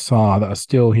Højbjerg and Sarr that are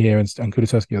still here, and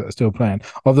Kulusevski that are still playing.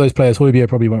 Of those players, Højbjerg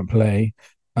probably won't play.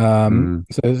 Mm.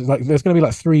 So it's like there's going to be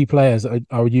like three players that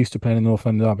are used to playing in North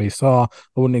London derbies. Sarr,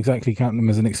 I wouldn't exactly count them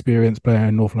as an experienced player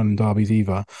in North London derbies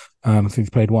either. I think he's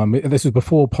played one. This was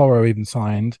before Porro even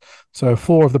signed. So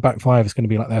four of the back five is going to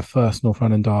be like their first North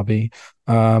London derby.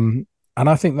 And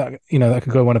I think that, that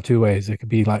could go one of two ways. It could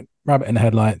be like rabbit in the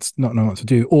headlights, not knowing what to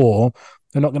do, or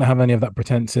they're not going to have any of that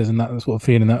pretenses and that sort of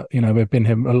feeling that, we've been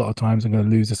here a lot of times and going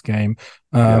to lose this game.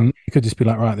 It could just be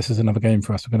like, right, this is another game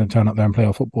for us. We're going to turn up there and play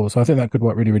our football. So I think that could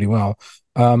work really, really well.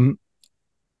 I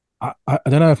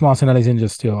don't know if Martinelli's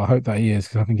injured still. I hope that he is,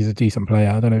 because I think he's a decent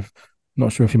player. I don't know if,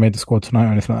 not sure if he made the squad tonight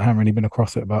or anything. I haven't really been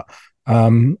across it, but I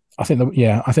think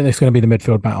it's going to be the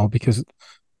midfield battle, because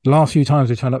the last few times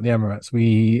we turned up the Emirates,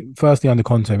 we firstly under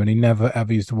Conte, and he never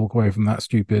ever used to walk away from that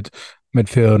stupid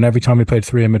midfield. And every time we played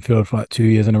three in midfield for like 2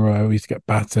 years in a row, we used to get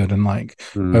battered and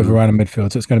overrun in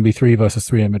midfield. So it's going to be 3 versus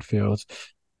 3 in midfield.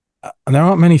 And there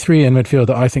aren't many 3 in midfield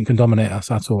that I think can dominate us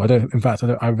at all. I don't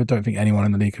think anyone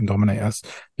in the league can dominate us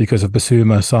because of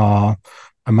Basuma, Sarr,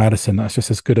 and Maddison. That's just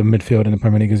as good a midfield in the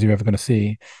Premier League as you're ever going to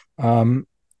see.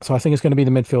 So I think it's going to be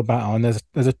the midfield battle, and there's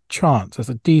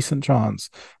a decent chance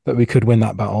that we could win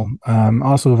that battle.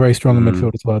 Arsenal are very strong in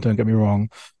midfield as well, don't get me wrong.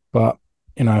 But,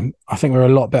 I think we're a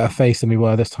lot better faced than we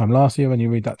were this time last year when you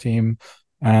read that team.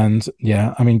 And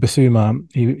yeah, I mean, Basuma,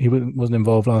 he wasn't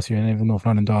involved last year in any of the North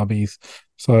London derbies.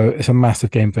 So it's a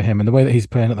massive game for him. And the way that he's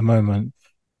playing at the moment,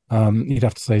 you'd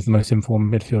have to say he's the most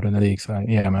informed midfielder in the league. So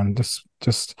yeah, man,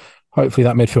 just hopefully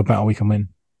that midfield battle we can win.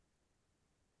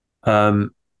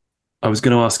 I was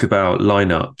going to ask about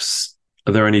lineups.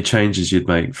 Are there any changes you'd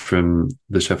make from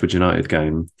the Sheffield United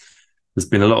game? There's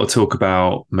been a lot of talk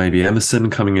about maybe Emerson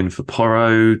coming in for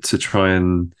Porro to try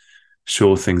and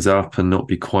shore things up and not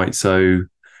be quite so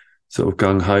sort of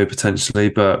gung-ho potentially.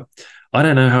 But I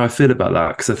don't know how I feel about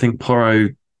that, because I think Porro,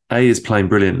 A, is playing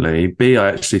brilliantly. B, I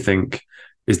actually think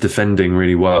is defending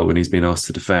really well when he's been asked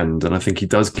to defend. And I think he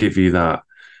does give you that,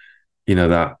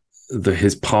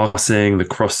 his passing, the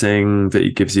crossing that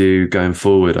he gives you going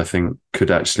forward, I think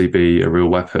could actually be a real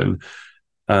weapon.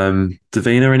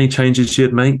 Davina, any changes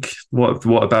you'd make? What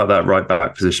about that right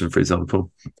back position, for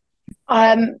example?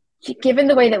 Given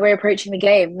the way that we're approaching the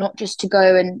game, not just to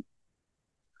go and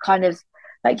kind of,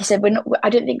 like you said, I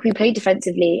don't think we play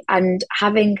defensively, and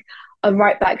having a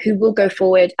right back who will go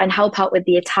forward and help out with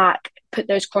the attack, put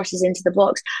those crosses into the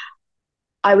box,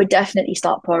 I would definitely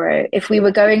start Porro. If we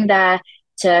were going there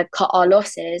to cut our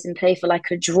losses and play for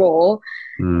like a draw,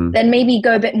 then maybe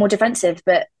go a bit more defensive.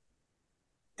 But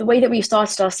the way that we've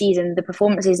started our season, the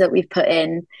performances that we've put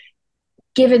in,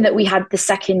 given that we had the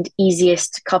second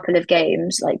easiest couple of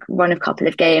games,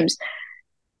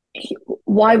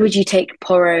 why would you take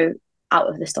Porro out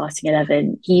of the starting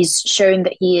 11? He's shown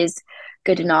that he is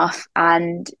good enough,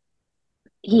 and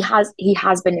he has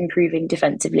been improving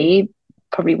defensively,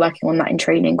 probably working on that in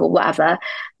training or whatever.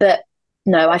 But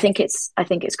no, I think it's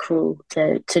cruel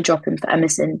to drop him for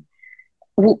Emerson.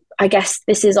 I guess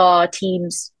this is our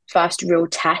team's first real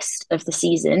test of the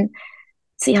season.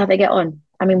 See how they get on.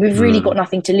 I mean, we've really got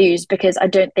nothing to lose, because I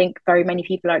don't think very many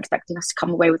people are expecting us to come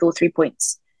away with all 3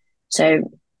 points.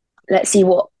 So let's see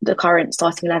what the current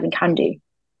starting 11 can do.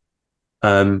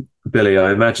 Billy,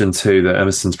 I imagine too that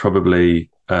Emerson's probably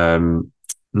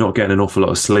not getting an awful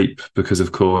lot of sleep because,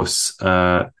 of course,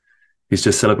 he's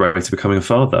just celebrated becoming a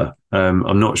father.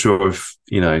 I'm not sure if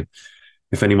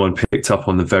anyone picked up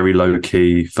on the very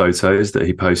low-key photos that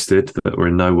he posted that were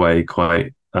in no way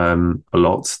quite a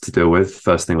lot to deal with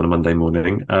first thing on a Monday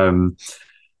morning. And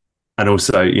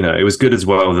also, it was good as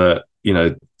well that,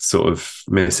 sort of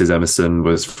Mrs. Emerson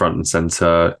was front and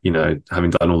centre, having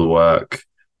done all the work.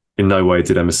 In no way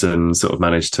did Emerson sort of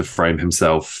manage to frame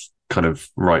himself kind of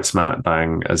right smack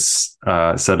bang as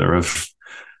centre of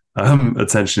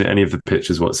attention in any of the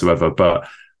pictures whatsoever. But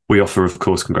we offer, of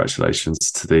course,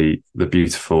 congratulations to the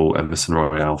beautiful Emerson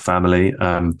Royale family.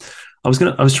 I was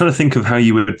trying to think of how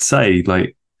you would say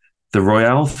like the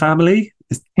Royale family,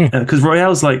 because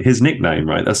Royale's like his nickname,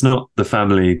 right? That's not the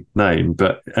family name,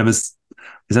 but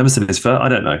is Emerson his first? I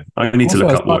don't know. I need to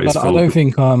look up what it's called. I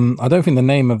don't think the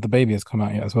name of the baby has come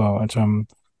out yet as well, which I'm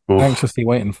anxiously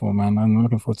waiting for, man. I'm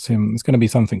looking forward to seeing. It's going to be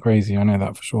something crazy. I know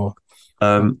that for sure.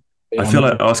 I feel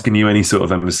like asking you any sort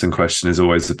of Emerson question is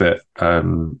always a bit,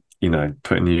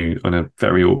 putting you on a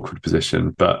very awkward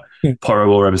position. But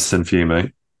Porro or Emerson for you,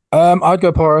 mate? I'd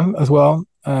go Porro as well,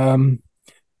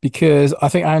 because I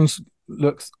think Ange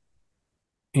looks,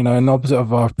 in the opposite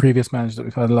of our previous manager that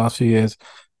we've had the last few years.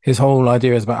 His whole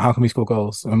idea is about how can we score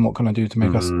goals and what can I do to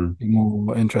make us be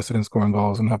more interested in scoring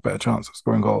goals and have better chance of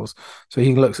scoring goals. So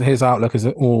his outlook is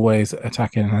always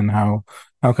attacking, and how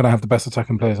can I have the best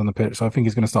attacking players on the pitch. So I think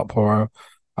he's going to start Porro.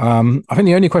 I think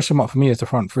the only question mark for me is the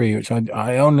front three, which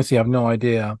I honestly have no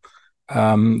idea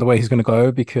the way he's going to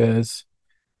go, because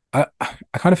I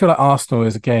kind of feel like Arsenal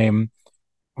is a game,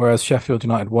 whereas Sheffield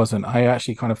United wasn't. I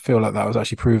actually kind of feel like that was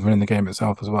actually proven in the game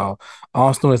itself as well.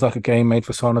 Arsenal is like a game made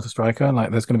for Son as a striker.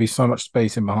 Like there's going to be so much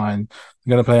space in behind.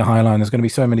 They're going to play a high line. There's going to be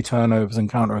so many turnovers and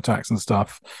counter attacks and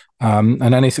stuff. And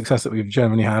any success that we've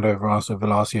generally had over us over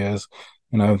the last years,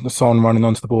 the Son running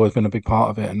onto the ball has been a big part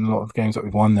of it, and a lot of games that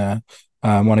we've won there,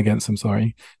 won against them.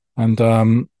 Sorry, and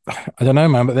I don't know,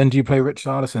 man. But then do you play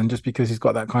Richarlison just because he's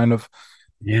got that kind of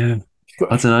Yeah.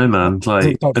 I don't know, man.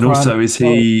 Like, top and also, front, is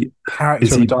he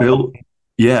character of a built?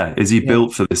 Yeah, is he Yeah.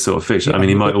 built for this sort of fixture? Yeah, I mean,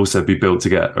 he might also be built to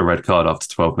get a red card after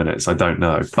 12 minutes. I don't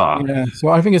know, but Yeah, so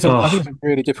I think I think oh, it's a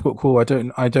really difficult call.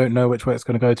 I don't know which way it's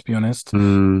going to go, to be honest.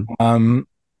 mm,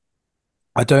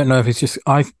 I don't know if it's just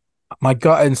my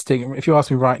gut instinct. If you ask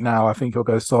me right now, I think he'll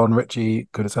go Son, Richie,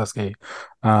 Kulusevski.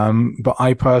 But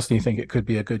I personally think it could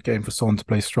be a good game for Son to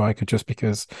play striker, just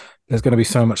because there's going to be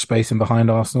so much space in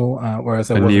behind Arsenal, whereas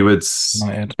there and wasn't you would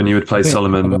United. and you would play I think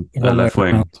Solomon the at wrong way left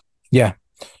wing. around. Yeah,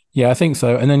 yeah, I think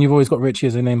so. And then you've always got Richie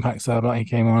as an impact sub, like he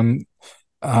came on.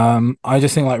 I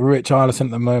just think like Richarlison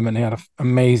at the moment, he had an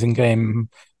amazing game,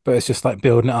 but it's just like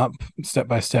building it up step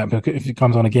by step. If he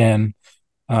comes on again,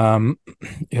 um,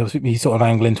 he'll be sort of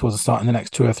angling towards the start in the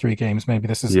next 2 or 3 games. Maybe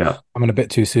this is Yeah, coming a bit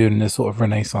too soon in this sort of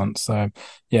renaissance. So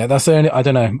yeah, that's the only. I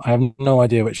don't know. I have no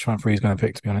idea which front three he's going to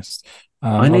pick, to be honest.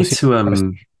 I need Obviously,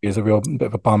 to. is a real bit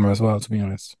of a bummer as well, to be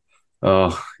honest.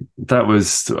 Oh, that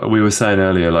was we were saying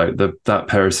earlier. Like that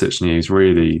Perisic news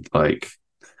really like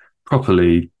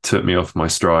properly took me off my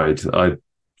stride. I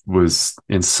was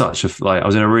in such a I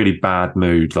was in a really bad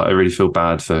mood. Like I really feel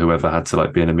bad for whoever had to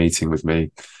like be in a meeting with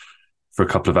me for a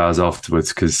couple of hours afterwards,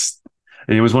 because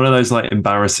it was one of those like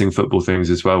embarrassing football things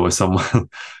as well, where someone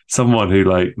someone who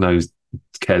like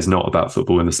cares not about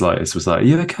football in the slightest was like, "Are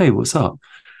you okay? What's up?"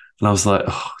 And I was like,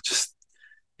 "Oh, just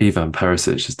Ivan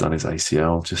Perisic has done his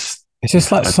ACL." Just It's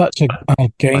just like I, such a I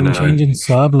game know. changing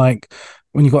sub. Like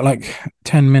when you got like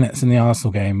 10 minutes in the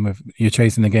Arsenal game with you're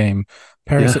chasing the game,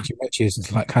 Yeah, Perisic and Richie is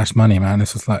just like cash money, man.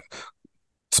 It's just like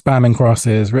spamming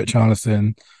crosses,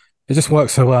 Richarlison. It just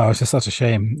works so well. It's just such a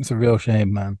shame. It's a real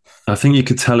shame, man. I think you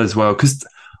could tell as well, because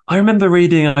I remember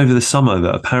reading over the summer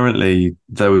that apparently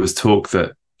there was talk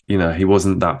that he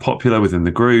wasn't that popular within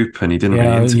the group and he didn't really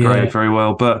Yeah, yeah. integrate very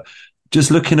well. But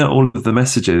just looking at all of the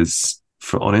messages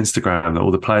on Instagram that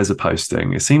all the players are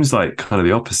posting, it seems like kind of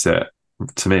the opposite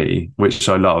to me, which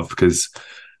I love, because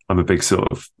I'm a big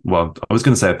sort of, well, I was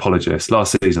going to say apologist.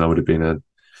 Last season I would have been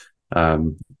a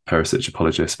Perisic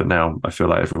apologist, but now I feel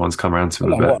like everyone's come around to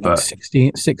him a Like bit. what, like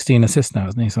But 16 assists now,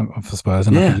 isn't he? For Spurs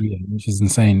in like a yeah, year, which is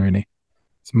insane, really.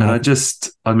 It's and mad. I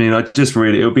just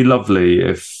really, it would be lovely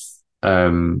if,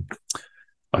 um,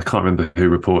 I can't remember who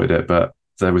reported it, but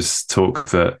there was talk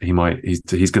that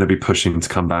he's going to be pushing to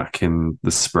come back in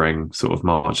the spring, sort of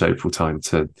March, April time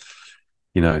to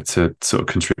sort of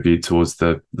contribute towards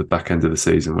the back end of the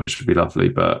season, which would be lovely.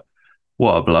 But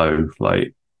what a blow.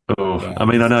 Like, oh, Yeah, I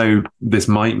mean, I know this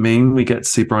might mean we get to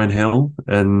see Brian Hill,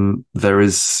 and there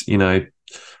is,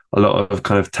 a lot of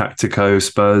kind of tactico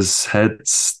Spurs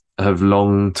heads have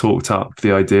long talked up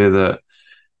the idea that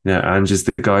Ange is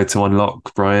the guy to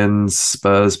unlock Brian's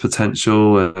Spurs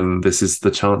potential, and this is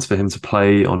the chance for him to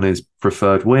play on his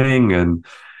preferred wing, and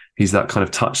he's that kind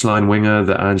of touchline winger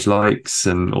that Ange likes,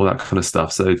 and all that kind of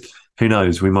stuff. So who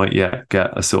knows? We might yet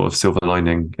get a sort of silver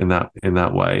lining in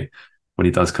that way when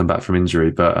he does come back from injury.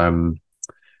 But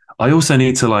I also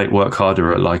need to like work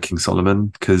harder at liking Solomon,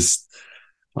 because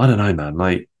I don't know, man.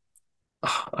 Like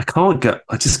I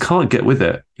just can't get with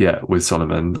it yet with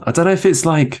Solomon. I don't know if it's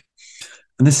like,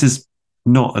 and this is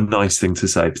not a nice thing to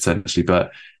say potentially,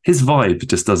 but his vibe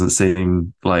just doesn't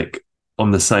seem like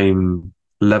on the same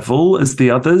level as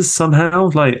the others somehow.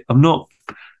 Like I'm not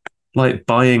like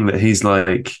buying that he's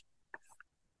like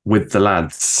with the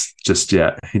lads just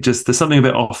yet. There's something a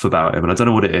bit off about him, and I don't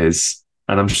know what it is.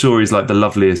 And I'm sure he's like the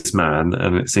loveliest man,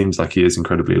 and it seems like he is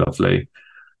incredibly lovely.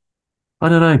 I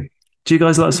don't know. Do you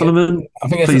guys like Solomon? I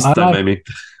think Please don't make me.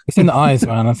 it's in the eyes,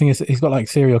 man. I think he's got like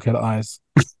serial killer eyes.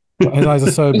 His eyes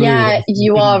are so blue that Yeah,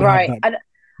 you are right. you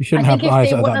I shouldn't think have eyes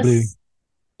that are that blue.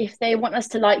 if they want us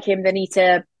to like him, they need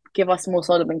to give us more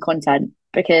Solomon content,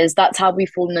 because that's how we've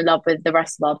fallen in love with the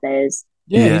rest of our players.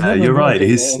 Yeah, he's Yeah, never you're right.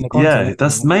 involved in the content.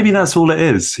 That's all it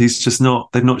is. He's just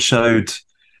not. They've not showed.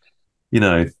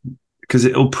 Because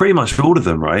it'll pretty much all of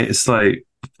them, right? It's like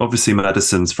obviously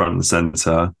Madison's front and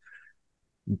center,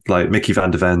 like Mickey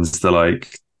Van der Ven's the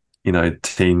like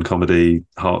teen comedy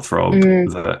heartthrob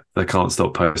that they can't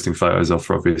stop posting photos of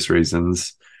for obvious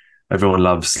reasons. everyone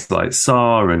loves like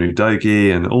Sarr and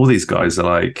Udogie, and all these guys are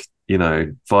like,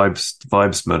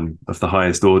 vibesmen of the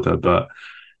highest order, but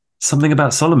something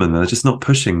about Solomon, they're just not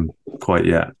pushing quite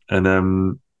yet.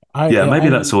 And maybe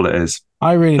that's all it is.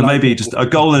 I really and like maybe him. just a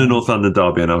goal in a North London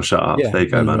derby and I'll shut up. There you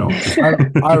go, man.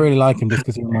 I really like him just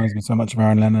because he reminds me so much of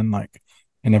Aaron Lennon, like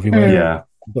in every way. Yeah,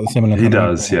 got a similar. He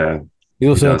does. Yeah, he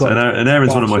also does. And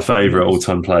Aaron's one of my favourite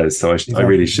all-time players, so I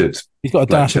really should. He's got a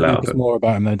dash of Lucas Moore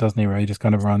about him, though, doesn't he? Where he just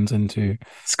kind of runs into.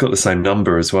 It's got the same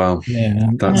number as well.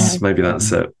 Yeah, maybe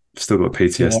that's it. Still got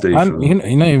PTSD. Yeah.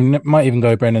 He might even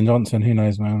go Brendan Johnson. Who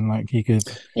knows, man? Like he could.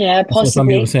 Yeah, possibly. Some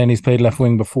people saying he's played left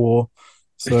wing before.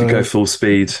 So, he could go full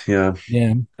speed. Yeah.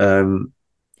 Yeah. I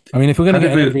mean, if we're going to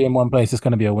get every in one place, it's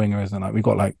going to be a winger, isn't it? Like we've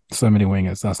got like so many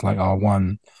wingers. That's like our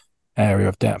one area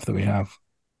of depth that we have.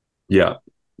 Yeah.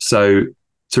 So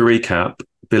to recap,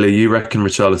 Billy, you reckon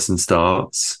Richarlison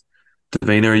starts.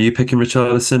 Davina, are you picking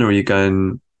Richarlison or are you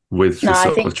going with the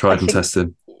sort of tried and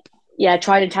tested? Yeah,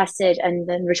 tried and tested, and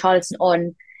then Richarlison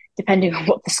on, depending on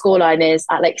what the scoreline is,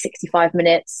 at like 65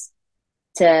 minutes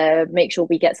to make sure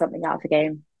we get something out of the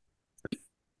game.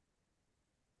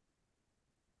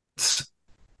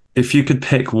 If you could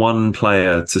pick one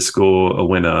player to score a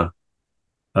winner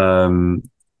in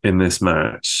this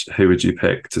match, who would you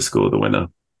pick to score the winner?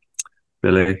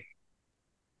 Billy?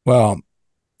 Well,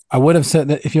 I would have said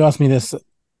that if you asked me this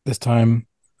time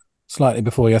slightly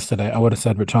before yesterday, I would have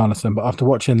said Richarlison. But after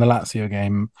watching the Lazio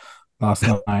game last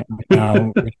night,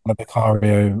 now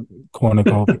Vicario corner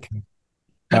goal,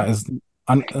 it's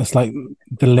like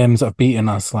the limbs have beaten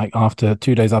us. Like after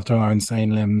 2 days after our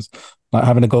insane limbs, like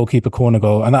having a goalkeeper corner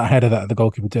goal and that header that the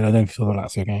goalkeeper did. I don't know if you saw the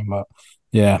Lazio game, but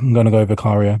yeah, I'm going to go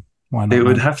Vicario. Why not? It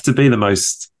would have to be the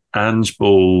most Ange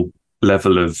Ball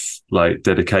level of like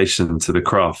dedication to the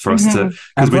craft for us to,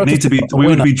 because we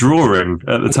would be drawing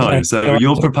at the time. So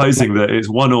you're proposing that it's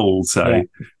 1-1, say,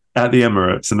 at the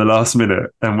Emirates in the last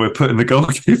minute, and we're putting the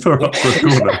goalkeeper up for a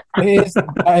corner.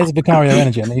 That is Vicario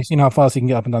energy. I mean, you've seen how fast he can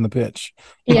get up and down the pitch.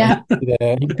 Yeah, he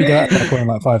could be there at that point in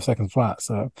like 5 seconds flat.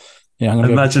 So yeah,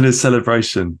 imagine his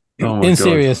celebration. Oh my God.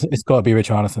 Serious, it's got to be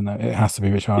Richarlison though. It has to be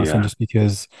Richarlison, just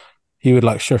because he would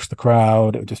like shush the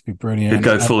crowd. It would just be brilliant. He'd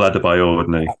go full Adebayor,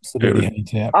 wouldn't he? Absolutely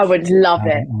hate it. I would love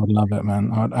it. I would love it,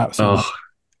 man. I would absolutely.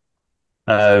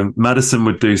 Maddison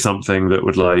would do something that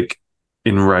would like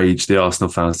enrage the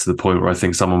Arsenal fans to the point where I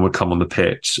think someone would come on the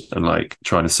pitch and like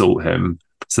try and assault him.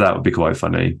 So that would be quite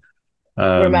funny.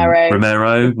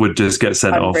 Romero would just get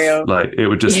sent off. Like it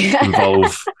would just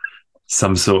involve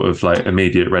some sort of like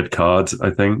immediate red card, I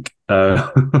think. I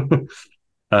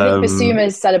think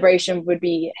Bissouma's celebration would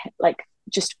be like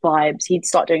just vibes. He'd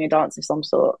start doing a dance of some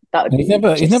sort. That would he's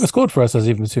never scored for us, has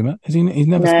he, Bissouma? He's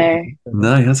never scored.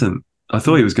 No, he hasn't. I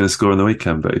thought he was going to score on the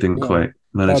weekend, but he didn't quite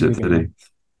manage it, did he?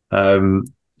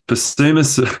 Bissouma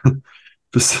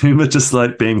just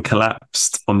like being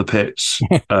collapsed on the pitch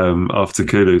after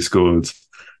Kulu scored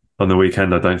on the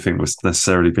weekend, I don't think was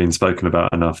necessarily being spoken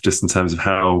about enough, just in terms of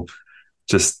how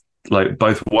just like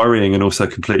both worrying and also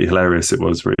completely hilarious it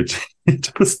was. Really,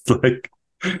 just like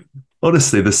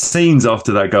honestly, the scenes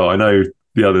after that goal. I know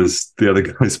the other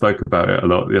guys spoke about it a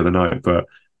lot the other night, but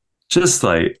just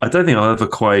like I don't think I'll ever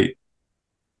quite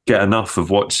get enough of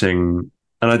watching.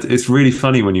 And it's really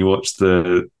funny when you watch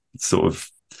the sort of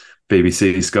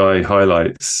BBC Sky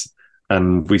highlights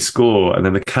and we score, and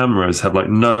then the cameras have like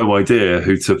no idea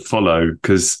who to follow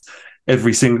because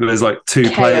there's like two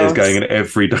players going in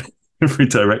every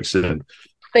direction.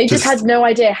 They just had no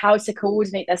idea how to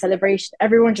coordinate their celebration.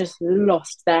 Everyone just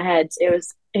lost their heads. It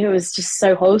was just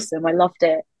so wholesome. I loved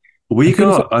it. We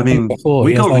got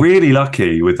really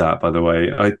lucky with that, by the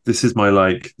way. This is my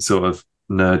like sort of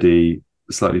nerdy,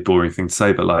 slightly boring thing to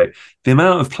say, but like the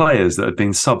amount of players that had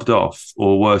been subbed off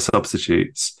or were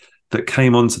substitutes that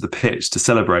came onto the pitch to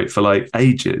celebrate for like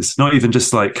ages, not even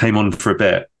just like came on for a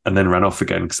bit and then ran off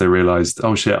again because they realised,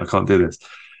 oh shit, I can't do this.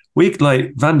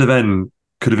 Van der Ven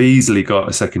could have easily got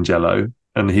a second yellow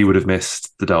and he would have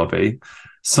missed the derby.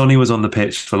 Sonny was on the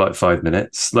pitch for like 5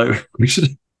 minutes. Like we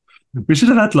should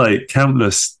have had like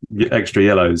countless extra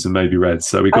yellows and maybe reds.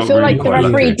 So we got. I feel really like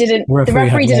the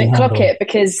referee didn't clock it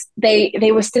because they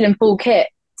were still in full kit.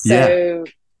 So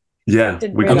yeah,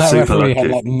 we got super lucky.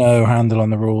 Had like no handle on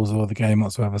the rules or the game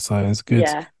whatsoever. So it's good.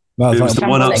 Yeah. It was the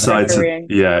one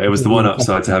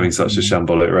upside to having such a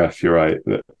shambolic ref. You're right.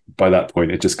 By that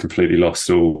point, it just completely lost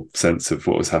all sense of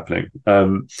what was happening.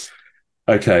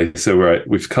 Okay, so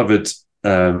we've covered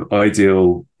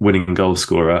ideal winning goal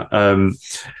scorer.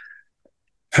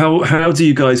 How do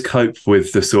you guys cope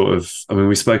with the sort of? I mean,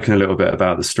 we've spoken a little bit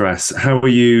about the stress. How are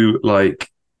you like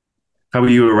How are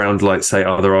you around, like, say,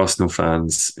 other Arsenal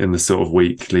fans in the sort of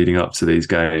week leading up to these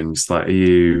games? Like, are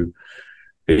you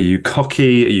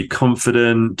cocky? Are you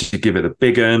confident? Do you give it a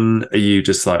big un? Are you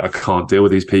just like, I can't deal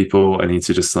with these people. I need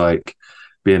to just like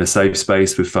be in a safe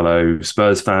space with fellow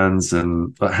Spurs fans?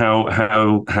 And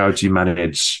how do you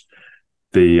manage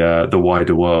the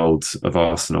wider world of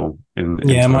Arsenal in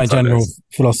Yeah, my times like general this?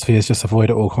 philosophy is just avoid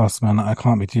at all costs, man. I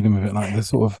can't be dealing with it. Like the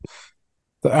sort of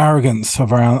the arrogance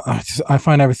of around. I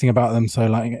find everything about them so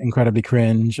like incredibly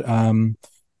cringe.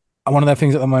 One of their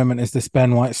things at the moment is this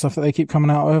Ben White stuff that they keep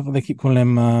coming out of. They keep calling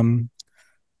him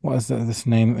what is this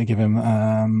name that they give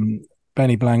him?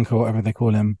 Benny Blanco, or whatever they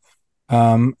call him.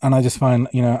 And I just find,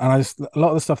 and I just a lot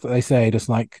of the stuff that they say just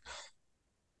like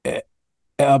it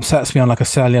upsets me on like a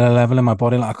cellular level in my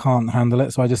body. Like I can't handle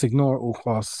it, so I just ignore it all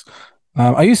costs.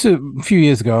 I used to a few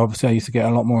years ago. Obviously, I used to get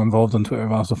a lot more involved on Twitter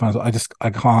with Arsenal fans. But I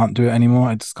can't do it anymore.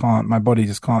 I just can't. My body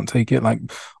just can't take it. Like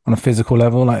on a physical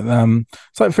level, like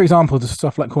it's like for example, just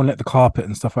stuff like calling it the carpet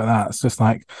and stuff like that. It's just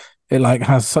like it like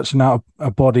has such an out a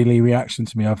bodily reaction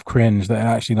to me of cringe that it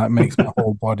actually like makes my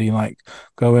whole body like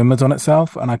go inwards on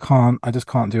itself, and I can't. I just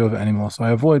can't deal with it anymore. So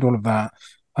I avoid all of that.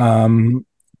 Um,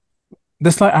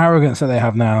 this like arrogance that they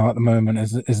have now at the moment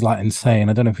is like insane.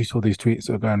 I don't know if you saw these tweets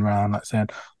that are going around like saying,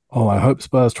 "Oh, I hope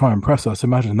Spurs try and press us.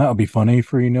 Imagine that would be funny,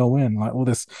 3-0 win." Like all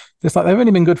this like they've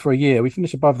only been good for a year. We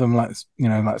finished above them like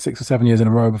like 6 or 7 years in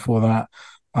a row before that.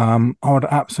 I would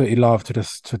absolutely love to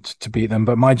just to beat them,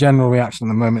 but my general reaction at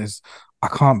the moment is I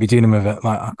can't be dealing with it.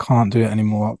 Like I can't do it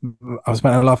anymore. I've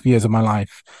spent the last years of my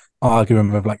life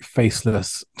arguing with like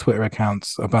faceless Twitter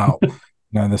accounts about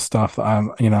the stuff that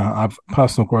I've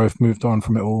personal growth, moved on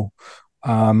from it all.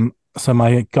 So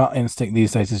my gut instinct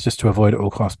these days is just to avoid it at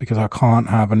all costs because I can't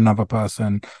have another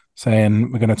person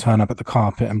saying we're going to turn up at the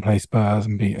carpet and play Spurs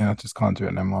and beat. I just can't do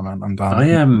it no more, man. I'm I done.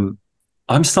 am.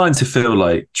 I'm starting to feel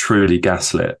like truly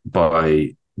gaslit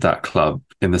by that club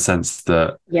in the sense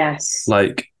that, Yes.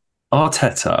 like,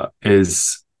 Arteta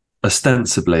is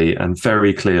ostensibly and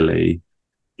very clearly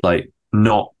like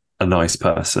not a nice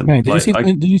person. Okay, did you Like,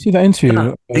 see? Did you see that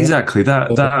interview? exactly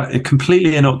that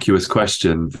completely innocuous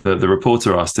question that the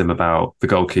reporter asked him about the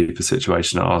goalkeeper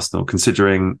situation at Arsenal,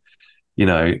 considering you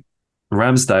know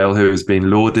Ramsdale, who has been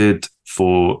lauded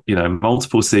for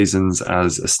multiple seasons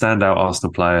as a standout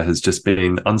Arsenal player, has just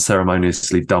been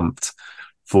unceremoniously dumped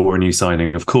for a new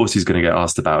signing. Of course, he's going to get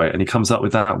asked about it, and he comes up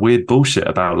with that weird bullshit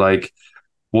about like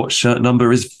what shirt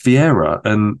number is Vieira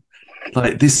and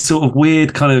like this sort of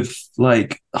weird kind of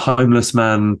like homeless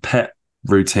man pet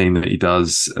routine that he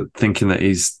does, thinking that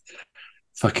he's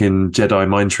fucking Jedi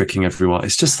mind tricking everyone.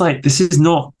 It's just like this is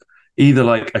not either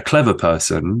like a clever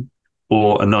person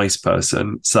or a nice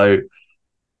person. So,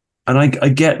 and I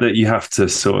get that you have to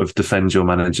sort of defend your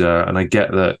manager, and I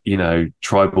get that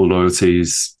tribal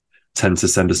loyalties tend to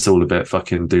send us all a bit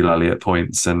fucking doolally at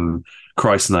points. And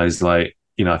Christ knows, like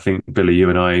I think Billy, you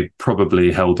and I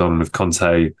probably held on with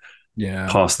Conte Yeah.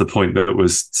 past the point that it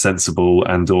was sensible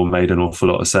and or made an awful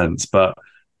lot of sense. But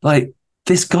like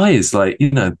this guy is like,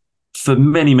 for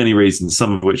many, many reasons,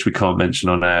 some of which we can't mention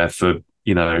on air for,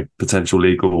 potential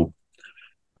legal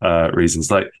reasons.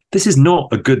 Like this is not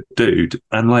a good dude.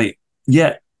 And like,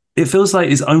 yet it feels like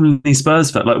it's only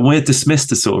Spurs fan. Like we're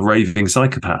dismissed as sort of raving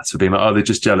psychopaths for being like, oh, they're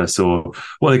just jealous or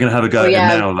what are they going to have a go at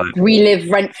him now? Like we live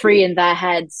rent free in their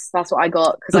heads. That's what I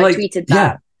got because I tweeted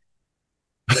that.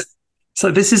 Yeah. So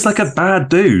this is like a bad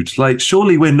dude. Like,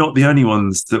 surely we're not the only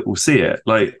ones that will see it.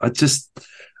 Like,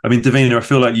 Davina, I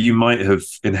feel like you might have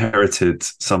inherited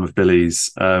some of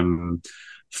Billy's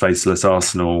faceless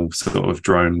Arsenal sort of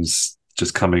drones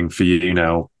just coming for you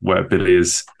now, where Billy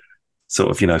is sort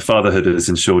of, fatherhood has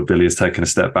ensured Billy has taken a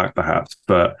step back, perhaps.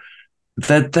 But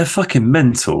they're fucking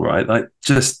mental, right? Like,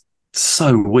 just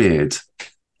so weird.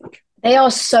 They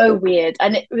are so weird,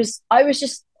 and I was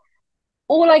just.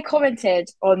 All I commented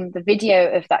on the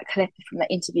video of that clip from that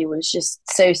interview was just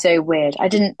so weird.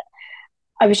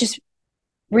 I was just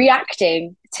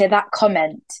reacting to that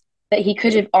comment that he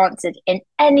could have answered in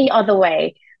any other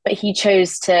way, but he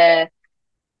chose to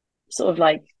sort of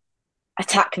like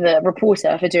attack the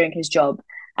reporter for doing his job.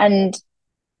 And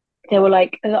they were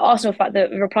like, the Arsenal fact, the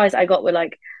replies I got were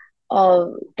like,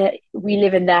 oh, that we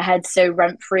live in their heads so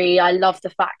rent free. I love the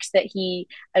fact that he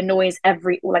annoys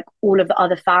all of the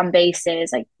other fan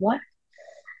bases. Like what?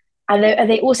 And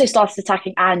they also started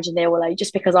attacking Ange, and they were like,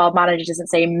 just because our manager doesn't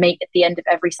say mate at the end of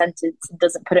every sentence and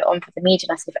doesn't put it on for the media.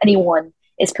 And I said, if anyone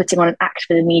is putting on an act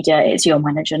for the media, it's your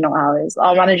manager, not ours.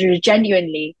 Our manager is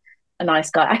genuinely a nice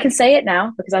guy. I can say it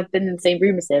now because I've been in the same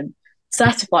room as him,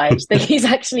 certified that he's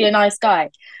actually a nice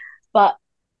guy. But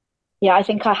yeah, I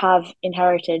think I have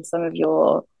inherited some of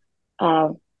your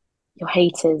your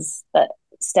haters that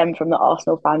stem from the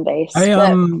Arsenal fan base. I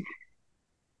But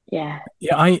yeah,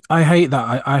 I hate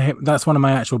that. I hate, that's one of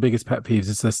my actual biggest pet peeves.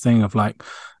 Is this thing of like,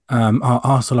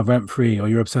 Arsenal are rent free, or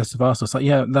you're obsessed with Arsenal. It's like,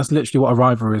 yeah, that's literally what a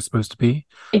rivalry is supposed to be.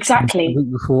 The exactly.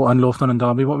 week before on North London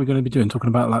Derby, what are we going to be doing? Talking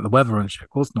about like the weather and shit?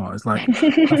 Of course not. It's like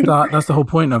that's the whole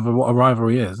point of what a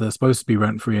rivalry is. They're supposed to be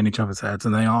rent free in each other's heads,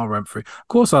 and they are rent free. Of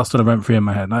course, Arsenal are rent free in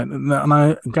my head, and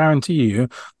I guarantee you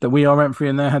that we are rent free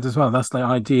in their heads as well. That's the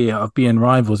idea of being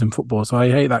rivals in football. So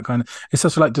I hate that kind of. It's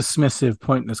such a like dismissive,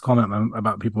 pointless comment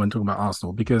about people when talking about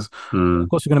Arsenal, because of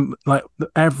course you're going to like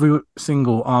every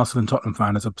single Arsenal and Tottenham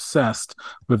fan is obsessed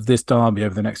with this derby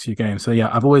over the next few games. So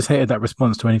yeah, I've always hated that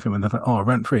response to anything when they're like, "Oh,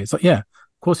 rent free." It's like, yeah,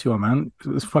 of course you are, man.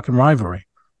 It's fucking rivalry.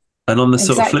 And on the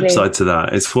sort of flip Exactly. side to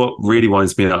that, it's what really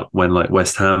winds me up when like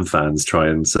West Ham fans try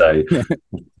and say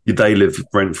they live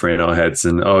rent free in our heads,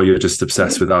 and oh, you're just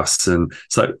obsessed with us. And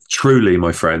it's like, truly,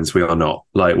 my friends, we are not.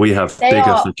 Like, we have They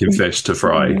bigger are fucking fish to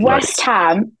fry. Like, West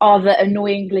Ham are the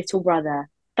annoying little brother.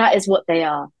 That is what they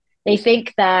are. They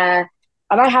think they're,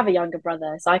 and I have a younger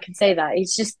brother, so I can say that. They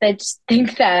just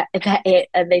think they're it,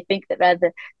 and they think that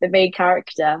they're the main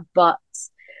character. But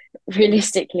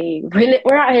realistically,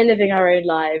 we're out here living our own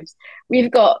lives. We've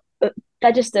got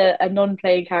they're just a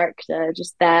non-playing character,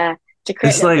 just there to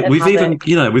create it's a little like bit of we've even,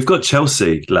 havoc. we've got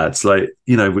Chelsea lads. Like,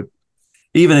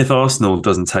 even if Arsenal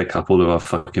doesn't take up all of our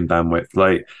fucking bandwidth,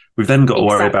 like, we've then got to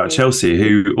worry about Exactly. Chelsea,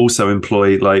 who also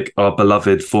employ like our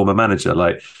beloved former manager.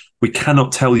 Like, we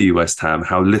cannot tell you, West Ham,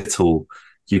 how little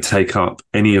you take up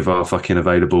any of our fucking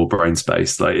available brain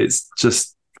space. Like, it's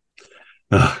just.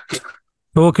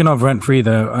 Talking of rent free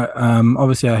though,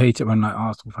 obviously I hate it when like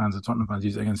Arsenal fans and Tottenham fans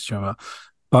use it against each other.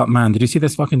 But man, did you see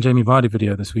this fucking Jamie Vardy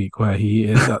video this week where he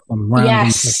is at some random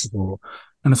Yes. festival,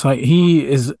 and it's like he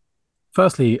is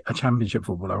firstly a championship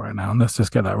footballer right now, and let's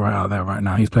just get that right out there right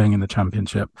now. He's playing in the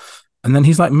championship. And then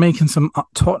he's like making some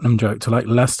Tottenham joke to like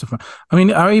Leicester. I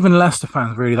mean, are even Leicester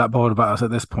fans really that bold about us at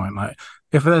this point? Like,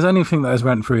 if there's anything that is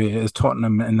rent free, it is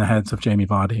Tottenham in the heads of Jamie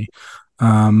Vardy.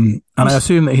 And I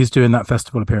assume that he's doing that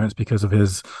festival appearance because of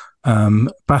his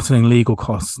battling legal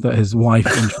costs that his wife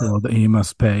ensured that he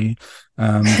must pay.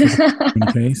 For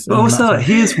the case. But also,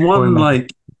 he is one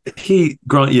like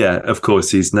yeah, of course,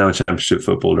 he's now a championship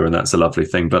footballer, and that's a lovely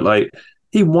thing. But like,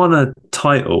 he won a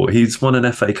title, he's won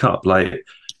an FA Cup. Like,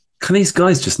 can these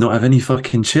guys just not have any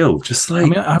fucking chill? Just like, I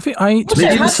mean, I think Also, leave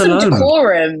have us some alone.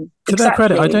 decorum. to their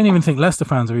credit, I Exactly. don't even think Leicester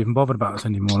fans are even bothered about us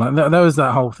anymore. Like there was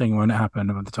that whole thing when it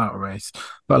happened with the title race,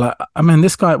 but like, I mean,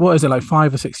 this guy, what is it like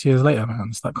 5 or 6 years later, man?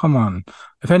 It's like, come on,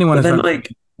 if anyone But is then, rent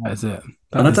like, that is it.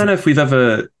 and I don't know if we've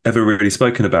ever really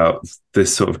spoken about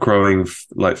this sort of growing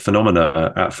like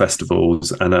phenomena at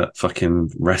festivals and at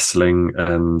fucking wrestling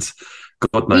and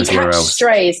God We knows where catch else.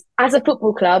 strays. As a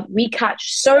football club, we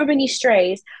catch so many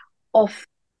strays off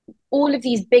all of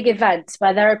these big events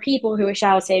where there are people who are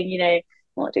shouting,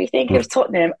 what do we think of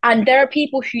Tottenham? And there are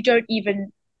people who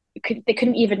they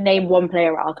couldn't even name one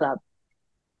player at our club.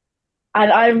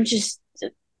 And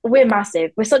we're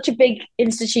massive. We're such a big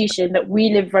institution that we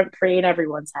live rent free in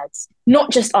everyone's heads, not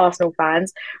just Arsenal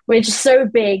fans. We're just so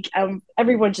big and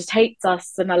everyone just hates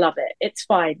us, and I love it. It's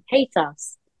fine. Hate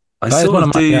us. I That is sort one of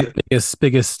of my do.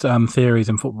 biggest theories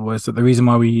in football is that the reason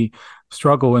why we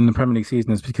struggle in the Premier League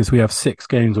season is because we have 6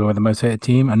 games where we're the most hated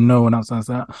team, and no one else has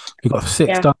that. We've got 6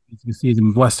 Yeah. derbies this season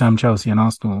with West Ham, Chelsea, and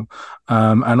Arsenal,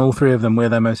 and all 3 of them we're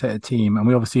their most hated team, and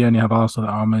we obviously only have Arsenal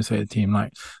that are our most hated team.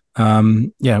 Like,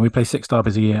 yeah, we play 6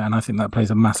 derbies a year, and I think that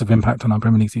plays a massive impact on our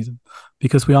Premier League season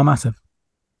because we are massive.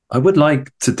 I would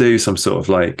like to do some sort of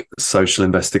like social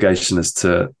investigation as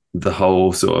to the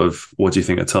whole sort of what do you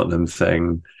think of Tottenham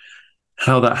thing,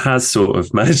 how that has sort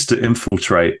of managed to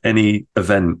infiltrate any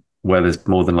event where there's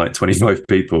more than like 25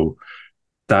 people.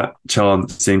 That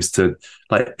chant seems to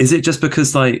like, is it just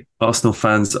because like Arsenal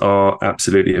fans are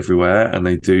absolutely everywhere and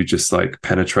they do just like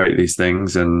penetrate these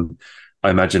things? And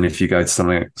I imagine if you go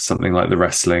to something like the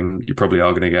wrestling, you probably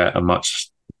are going to get a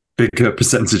much bigger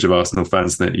percentage of Arsenal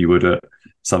fans than you would at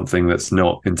something that's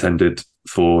not intended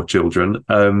for children.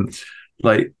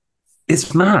 Like,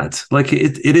 it's mad. Like,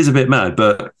 it is a bit mad,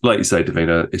 but like you say,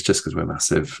 Davina, it's just because we're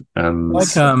massive. And Like,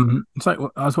 it's like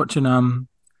I was watching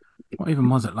what even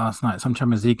was it last night? Some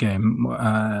Champions League game.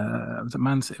 Was it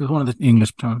Man? It was one of the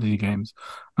English Champions League games,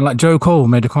 and like Joe Cole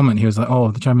made a comment. He was like,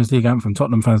 "Oh, the Champions League anthem.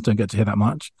 Tottenham fans don't get to hear that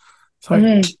much." It's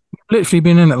like literally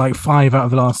been in it like 5 out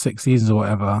of the last 6 seasons or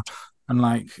whatever, and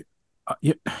like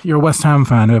you're a West Ham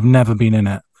fan who have never been in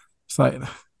it. It's like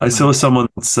I saw someone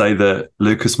say that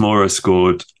Lucas Moura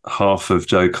scored half of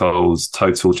Joe Cole's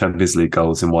total Champions League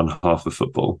goals in one half of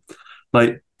football.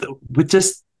 Like, we're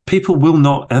just people will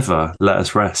not ever let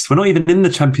us rest. We're not even in the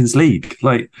Champions League.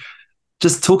 Like,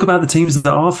 just talk about the teams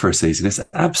that are for a season. It's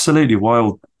absolutely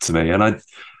wild to me. And I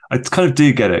kind of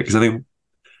do get it, because I think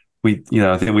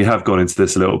I think we have gone into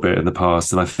this a little bit in the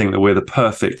past, and I think that we're the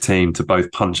perfect team to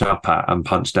both punch up at and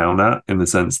punch down at, in the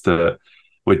sense that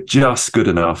we're just good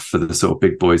enough for the sort of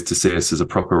big boys to see us as a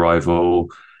proper rival.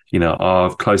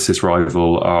 Our closest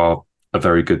rival are a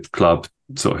very good club,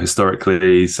 sort of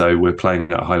historically. So we're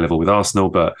playing at a high level with Arsenal,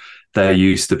 but they're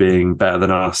used to being better than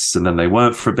us, and then they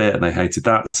weren't for a bit and they hated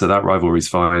that. So that rivalry's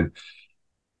fine.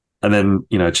 And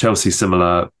then, Chelsea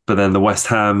similar, but then the West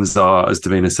Hams are, as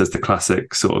Davina says, the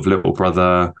classic sort of little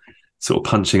brother sort of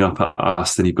punching up at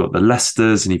us. Then you've got the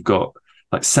Leicesters, and you've got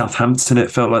like Southampton. It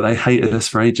felt like they hated us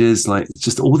for ages. Like,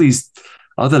 just all these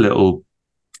other little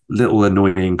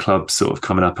annoying clubs sort of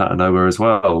coming up out of nowhere as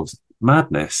well.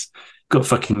 Madness. Got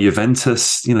fucking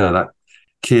Juventus, that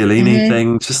Chiellini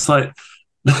thing. Just like,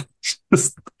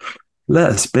 just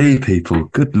let us be, people.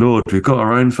 Good Lord, we've got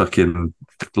our own fucking,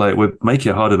 like, we're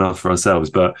making it hard enough for ourselves,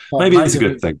 but maybe it's a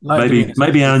good thing.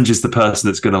 Maybe Ange is the person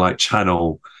that's going to like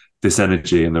channel this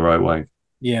energy in the right way.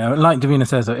 Yeah, like Davina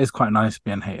says, it is quite nice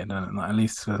being hated, and like, at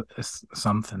least it's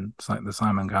something. It's like the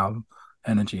Simon Cowell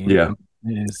energy. Yeah,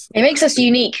 it makes us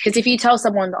unique, because if you tell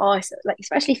someone that like,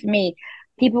 especially for me,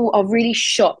 people are really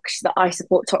shocked that I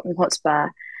support Tottenham Hotspur.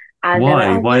 And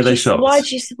why? Why are they shocked? Why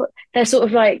do you support? They're sort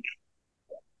of like,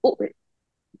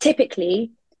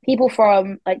 typically people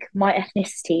from like my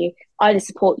ethnicity either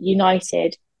support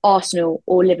United, Arsenal,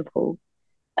 or Liverpool.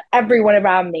 Everyone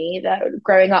around me that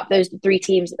growing up, those are the three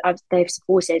teams that they've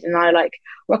supported, and I like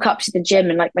rock up to the gym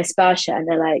and like my Spurs shirt, and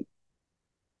they're like,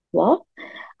 "What?"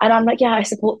 And I'm like, "Yeah, I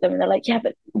support them." And they're like, "Yeah,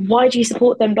 but why do you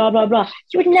support them?" Blah blah blah.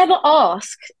 You would never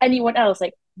ask anyone else,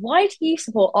 like, "Why do you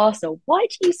support Arsenal? Why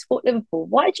do you support Liverpool?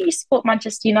 Why do you support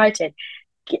Manchester United?"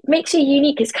 It makes you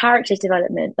unique. It's character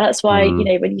development. That's why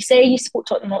when you say you support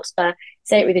Tottenham Hotspur,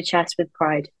 say it with your chest, with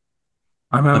pride.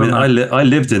 I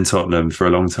lived in Tottenham for a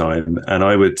long time, and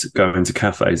I would go into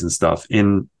cafes and stuff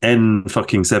in N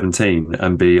fucking 17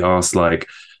 and be asked like,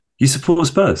 "You support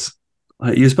Spurs?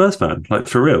 Like, you a Spurs fan? Like,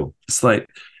 for real?" It's like,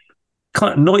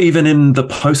 not even in the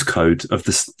postcode of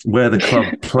this where the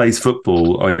club plays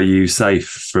football are you safe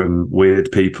from weird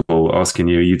people asking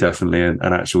you, "Are you definitely an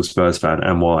actual Spurs fan,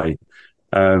 and why?"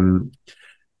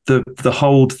 The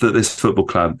hold that this football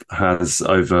club has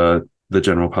over the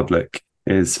general public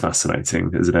is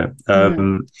fascinating, isn't it?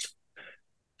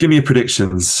 Give me your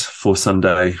predictions for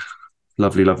Sunday.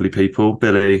 Lovely people.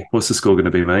 Billy, what's the score going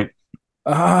to be, mate?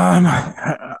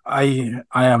 I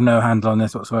have no handle on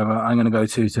this whatsoever. I'm going to go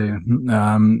 2-2,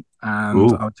 and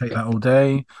I'll take that all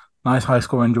day. Nice high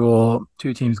scoring draw.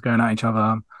 Two teams going at each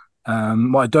other.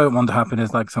 What I don't want to happen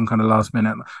is like some kind of last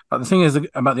minute. But the thing is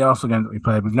about the Arsenal games that we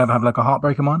played, we've never had like a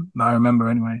heartbreaking one that I remember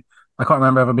anyway. I can't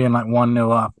remember ever being like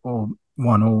 1-0 up or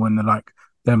 1-1 and like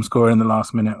them scoring in the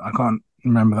last minute. I can't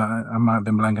remember that. I might have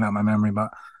been blanking out my memory,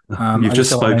 but you've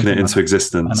just spoken it into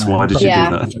existence. Why did you do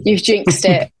that? You've jinxed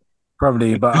it.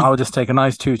 Probably, but I'll just take a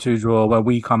nice 2-2 draw where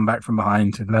we come back from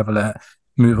behind to level it,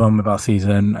 move on with our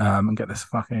season, and get this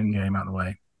fucking game out of the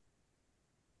way.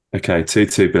 Okay,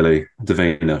 2-2, Billy.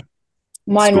 Davina.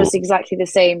 Mine was exactly the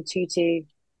same, 2-2,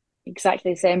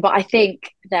 exactly the same. But I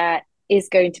think there is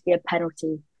going to be a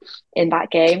penalty in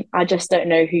that game. I just don't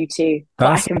know who to, but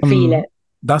I can feel it.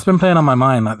 That's been playing on my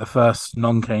mind. Like the first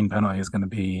non-Kane penalty is going to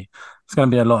be, it's going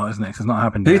to be a lot, isn't it? 'Cause it's not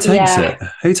happened. Who takes it?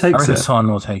 Who takes it? Son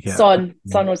will take it. Son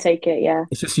will take it. Yeah.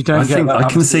 It's just you don't. I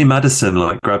can see Maddison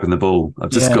like grabbing the ball. I've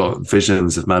just got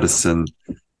visions of Maddison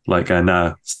like going,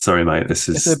 "Nah, sorry, mate. This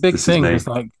is it's a big thing. It's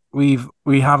like we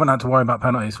haven't had to worry about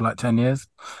penalties for like 10 years,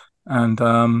 and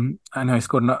I know he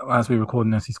scored as we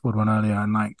recording this. He scored one earlier,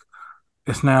 and like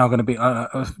it's now going to be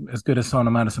as good as Son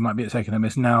and Maddison might be at taking them.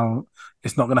 It's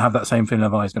not going to have that same feeling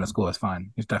of he's going to score. It's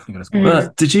fine. He's definitely going to score.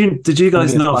 But did you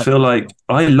guys not feel like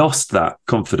I lost that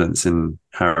confidence in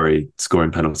Harry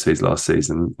scoring penalties last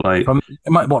season? Like from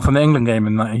the England game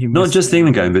and like not just the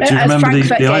England game, but do you remember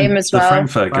the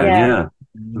Frankfurt game? Yeah.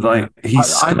 Like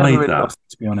he's made that. Lost,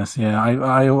 to be honest, yeah.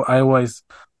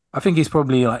 I think he's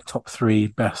probably like top 3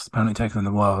 best penalty taker in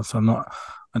the world. So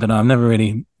I don't know. I've never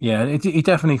really. Yeah, he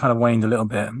definitely kind of waned a little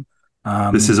bit.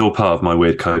 This is all part of my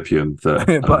weird copium,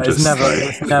 that but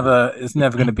it's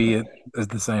never going to be as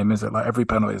the same, is it? Like every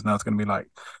penalty is now it's going to be like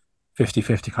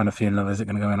 50-50 kind of feeling of, is it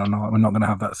going to go in or not? We're not going to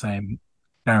have that same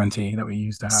guarantee that we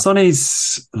used to have.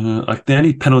 Sonny's the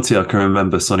only penalty I can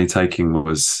remember Sonny taking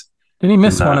was. Didn't he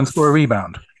miss one and score a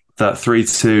rebound? That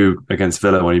 3-2 against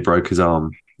Villa when he broke his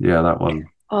arm. Yeah, that one.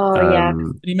 Oh yeah.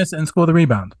 Did he miss it and score the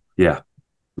rebound? Yeah,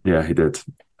 he did.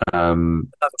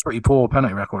 That's a pretty poor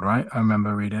penalty record, right? I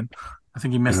remember reading. I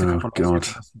think he missed a Oh couple God,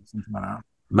 last year, something like that.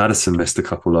 Madison missed a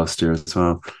couple last year as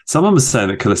well. Someone was saying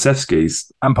that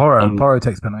Kulusevski's. And Porro, Um, Porro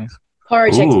takes penalties. Porro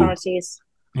takes oh, penalties.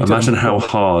 He took them imagine how before.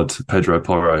 hard Pedro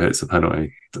Porro hits a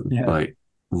penalty. Yeah. Like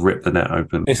rip the net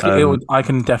open. I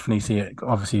can definitely see it.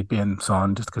 Obviously, being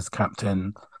Son, just because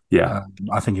captain, Yeah.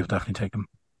 I think he'll definitely take them.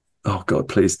 Oh God,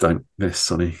 please don't miss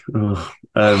Sonny. Oh.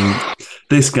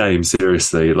 This game,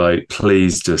 seriously, like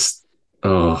please just.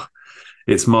 Oh,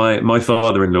 it's my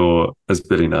father-in-law, as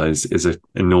Billy knows, is an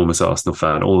enormous Arsenal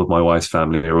fan. All of my wife's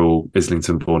family are all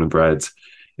Islington born and bred.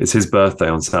 It's his birthday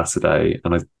on Saturday,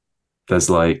 and there's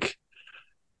like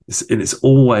it's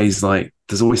always like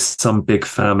there's always some big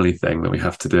family thing that we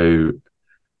have to do,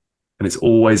 and it's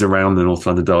always around the North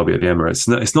London derby at the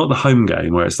Emirates. It's not the home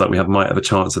game where it's like might have a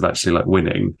chance of actually like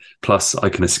winning. Plus, I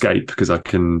can escape because I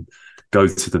can go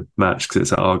to the match because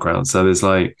it's at our ground. So there's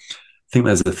like I think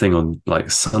there's a thing on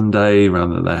like Sunday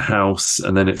around at their house,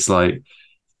 and then it's like,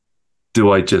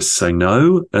 do I just say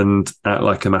no and act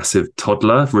like a massive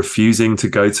toddler, refusing to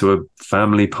go to a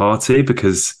family party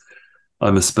because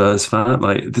I'm a Spurs fan?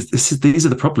 Like these are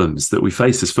the problems that we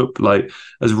face as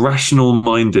as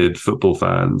rational-minded football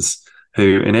fans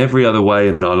who, in every other way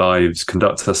in our lives,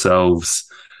 conduct ourselves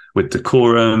with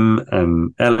decorum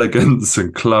and elegance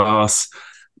and class.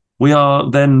 We are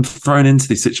then thrown into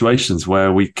these situations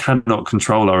where we cannot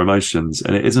control our emotions,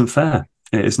 and it isn't fair.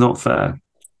 It is not fair.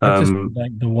 That's just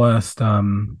like the worst,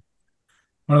 one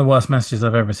of the worst messages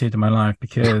I've ever received in my life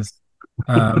because,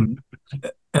 and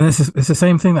it's the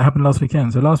same thing that happened last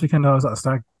weekend. So last weekend I was at a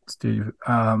stag, Steve.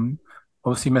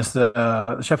 Obviously missed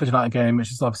the Sheffield United game, which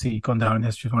has obviously gone down in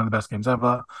history as one of the best games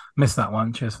ever. Missed that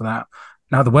one. Cheers for that.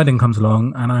 Now the wedding comes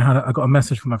along, and I got a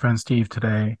message from my friend Steve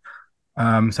today,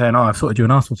 saying, "Oh, I've sorted you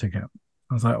an Arsenal ticket."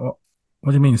 I was like, "What?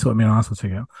 What do you mean you sorted me an Arsenal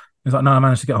ticket?" He's like, "No, I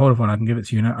managed to get hold of one. I can give it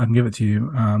to you. I can give it to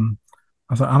you." I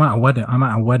was like, I'm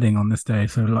at a wedding on this day.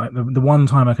 So like the one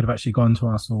time I could have actually gone to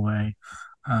Arsenal away,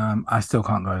 I still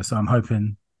can't go. So I'm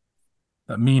hoping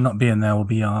that me not being there will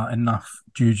be enough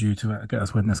juju to get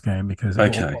us win this game because it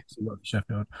will obviously work for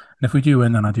Sheffield. And if we do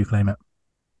win, then I do claim it.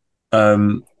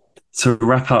 To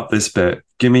wrap up this bit,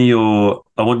 give me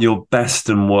I want your best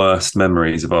and worst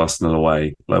memories of Arsenal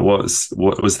away. Like what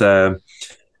was there?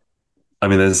 I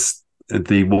mean, there's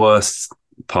the worst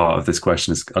part of this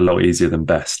question is a lot easier than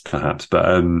best, perhaps.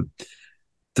 But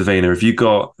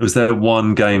Davina, was there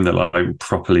one game that like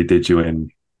properly did you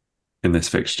in this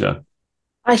fixture?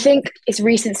 I think it's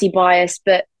recency bias,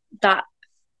 but that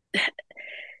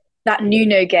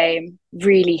Nuno game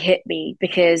really hit me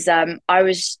because I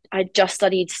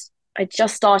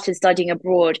just started studying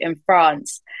abroad in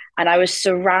France, and I was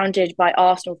surrounded by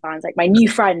Arsenal fans, like my new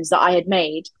friends that I had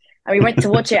made. And we went to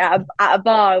watch it at a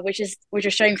bar, which was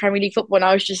showing Premier League football. And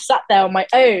I was just sat there on my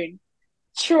own,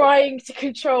 trying to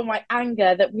control my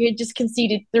anger that we had just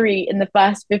conceded 3 in the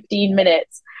first 15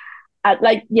 minutes. There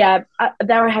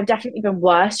I have definitely been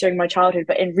worse during my childhood,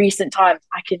 but in recent times,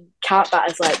 I can count that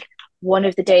as like one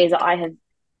of the days that I have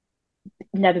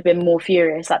never been more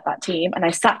furious at that team. And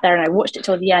I sat there and I watched it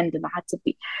till the end, and I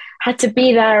had to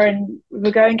be there. And we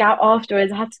were going out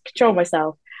afterwards. I had to control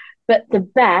myself. But the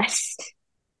best.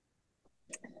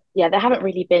 Yeah, there haven't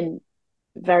really been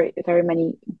very, very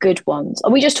many good ones.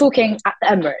 Are we just talking at the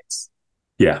Emirates?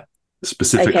 Yeah,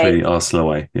 specifically Arsenal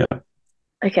away. Yeah.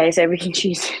 Okay, so we can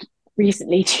choose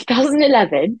recently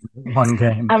 2011. One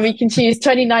game. And we can choose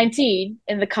 2019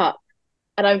 in the Cup.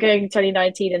 And I'm going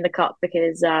 2019 in the Cup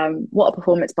because what a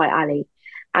performance by Ali.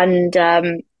 And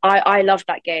I loved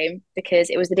that game because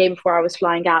it was the day before I was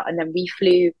flying out, and then we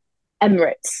flew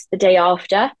Emirates the day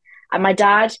after. And my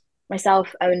dad,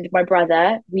 myself and my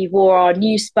brother, we wore our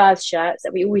new Spurs shirts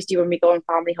that we always do when we go on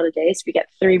family holidays. We get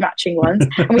 3 matching ones.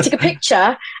 And we took a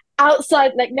picture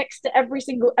outside, like next to every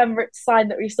single Emirates sign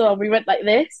that we saw. And we went like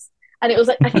this. And it was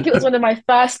like, I think it was one of my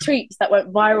first tweets that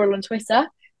went viral on Twitter.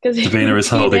 Davina is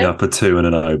holding up a 2 and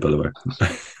an O, by the way.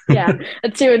 Yeah, a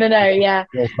 2 and an O, yeah.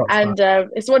 And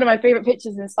it's one of my favourite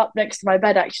pictures, and it's up next to my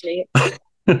bed, actually.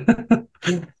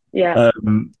 Yeah.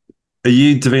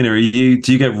 Davina,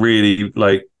 do you get really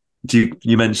like,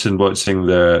 you mentioned watching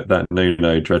that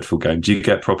Nuno dreadful game. Do you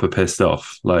get proper pissed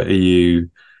off? Like, are you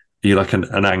like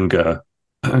an anger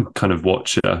kind of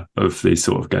watcher of these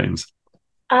sort of games?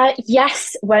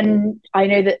 Yes, when I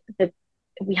know that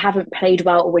we haven't played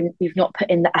well, or when we've not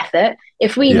put in the effort.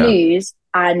 If we lose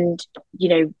and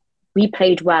we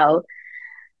played well,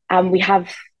 and we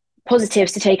have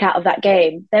positives to take out of that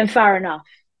game, then fair enough.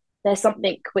 There's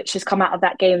something which has come out of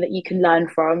that game that you can learn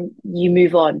from. You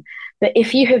move on. But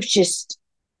if you have just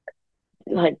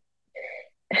like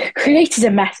created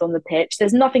a mess on the pitch.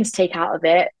 There's nothing to take out of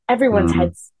it. Everyone's Mm.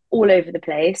 heads all over the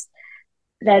place.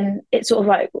 Then it's sort of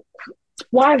like,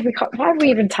 why have we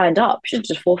even turned up? Should have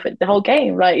just forfeit the whole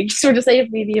game. Like, you sort of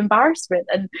save me the embarrassment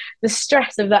and the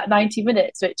stress of that 90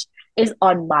 minutes, which is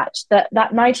unmatched.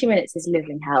 That 90 minutes is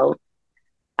living hell.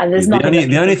 And there's nothing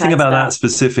The only thing about that that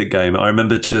specific game, I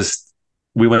remember just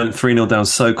we went 3-0 down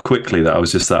so quickly that I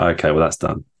was just like, okay, well, that's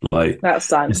done. Like, that's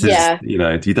done. this Yeah.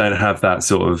 is, you don't have that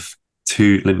sort of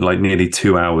nearly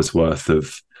 2 hours worth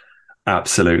of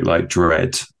absolute like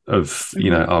dread of,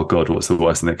 oh God, what's the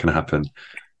worst thing that can happen?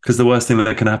 Because the worst thing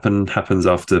that can happen happens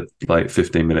after like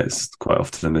 15 minutes quite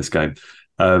often in this game.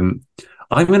 I'm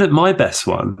going to my best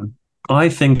one. I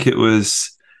think it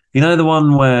was, the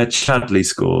one where Chadley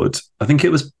scored. I think it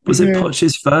was it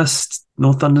Poch's first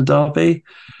North London derby?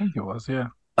 I think it was, yeah.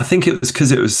 I think it was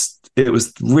because it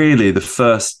was really the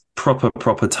first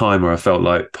proper time where I felt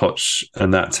like Poch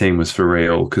and that team was for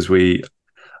real, because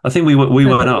I think we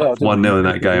went up 1-0 in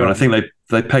that game, and I think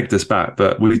they pegged us back,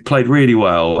 but we played really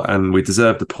well and we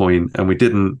deserved the point, and we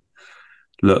didn't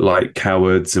look like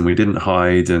cowards and we didn't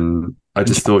hide. And I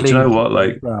just thought, you know what,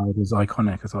 like, it was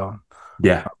iconic as well.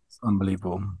 Yeah,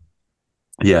 unbelievable.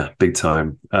 Yeah, big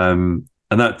time. And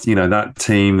that that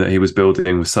team that he was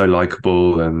building was so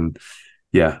likable, and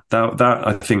yeah, that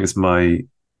I think is my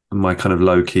kind of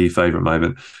low key favorite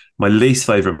moment. My least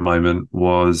favorite moment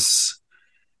was.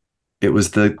 It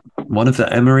was one of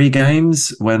the Emery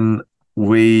games when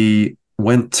we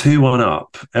went 2-1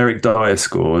 up. Eric Dyer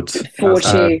scored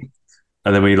 4-2,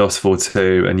 and then we lost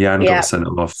 4-2, and Jan got sent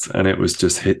off, and it was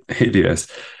just hideous.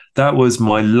 That was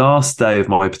my last day of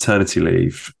my paternity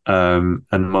leave, and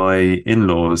my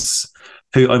in-laws,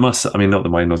 who not that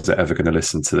my in-laws are ever going to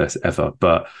listen to this ever,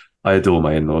 but I adore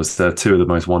my in-laws. They're two of the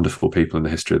most wonderful people in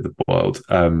the history of the world.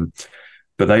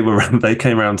 But they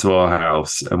came around to our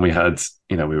house, and we had,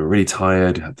 we were really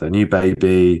tired, had the new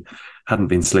baby, hadn't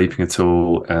been sleeping at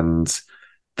all. And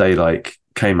they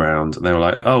came around and they were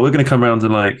like, oh, we're going to come around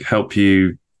and help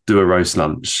you do a roast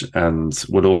lunch. And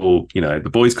we'll all, the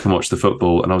boys can watch the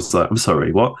football. And I was like, I'm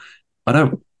sorry, what?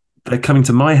 They're coming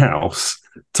to my house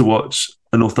to watch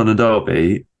a North London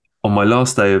derby on my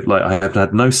last day of I have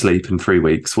had no sleep in 3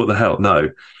 weeks. What the hell?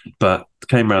 No. But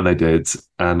came around, they did.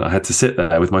 And I had to sit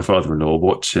there with my father-in-law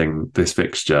watching this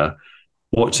fixture,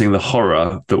 watching the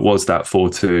horror that was that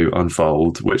 4-2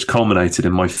 unfold, which culminated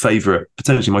in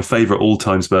potentially my favourite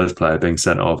all-time Spurs player being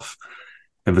sent off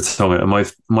in Vertonghen.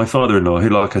 And my father-in-law, who,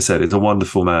 like I said, is a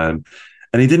wonderful man,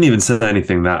 and he didn't even say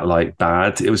anything that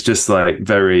bad. It was just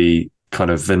very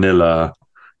kind of vanilla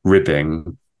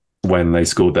ribbing when they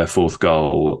scored their fourth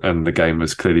goal and the game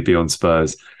was clearly beyond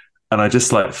Spurs. And I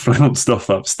just flounced off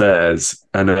upstairs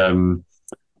and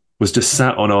was just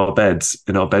sat on our beds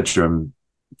in our bedroom,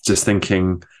 just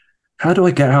thinking, how do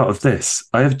I get out of this?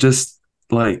 I have just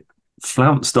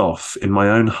flounced off in my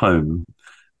own home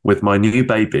with my new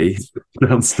baby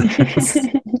downstairs.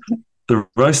 The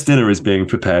roast dinner is being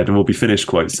prepared and will be finished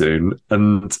quite soon.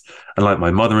 And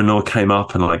my mother-in-law came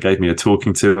up and gave me a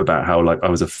talking to about how I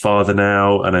was a father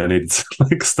now and I needed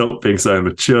to stop being so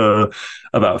immature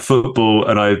about football.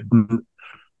 And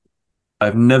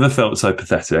I've never felt so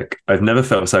pathetic. I've never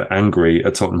felt so angry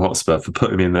at Tottenham Hotspur for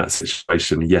putting me in that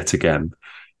situation yet again.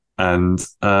 And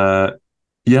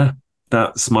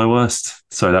that's my worst.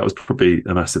 So that was probably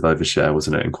a massive overshare,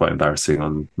 wasn't it? And quite embarrassing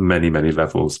on many, many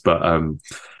levels. But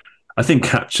I think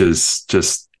captures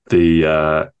just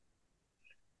the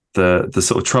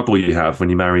sort of trouble you have when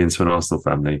you marry into an Arsenal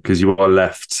family, because you are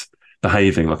left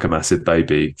behaving like a massive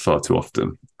baby far too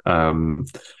often.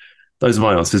 Those are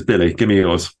my answers. Billy, give me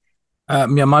yours.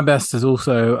 My best is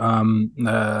also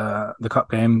the cup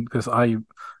game, because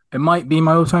it might be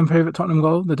my all-time favorite Tottenham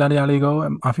goal, the Dele Alli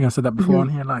goal. I think I said that before on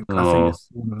here. I think it's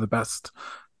one of the best.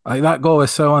 That goal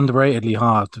is so underratedly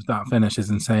hard. That finish is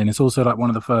insane. It's also one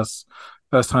of the first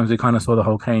times we kind of saw the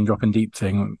whole Kane dropping deep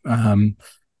thing.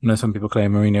 Some people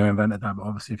claim Mourinho invented that, but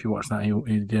obviously if you watch that,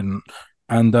 he didn't.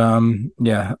 And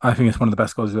I think it's one of the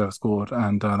best goals he's ever scored,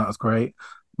 and that was great.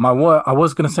 I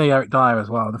was going to say Eric Dyer as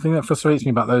well. The thing that frustrates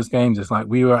me about those games is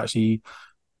we were actually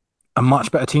a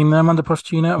much better team than them under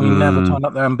Pochettino. We never turned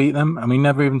up there and beat them, and we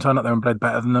never even turned up there and played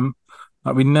better than them.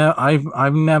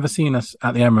 I've never seen us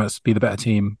at the Emirates be the better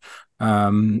team.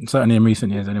 Certainly in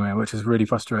recent years anyway, which is really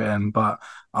frustrating. But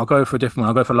I'll go for a different one.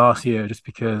 I'll go for last year, just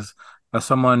because as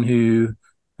someone who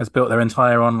has built their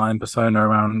entire online persona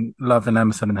around loving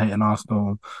Emerson and hating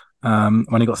Arsenal,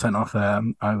 when he got sent off there,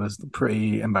 I was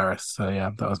pretty embarrassed. So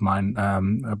yeah, that was mine.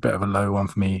 A bit of a low one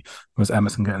for me was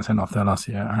Emerson getting sent off there last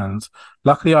year. And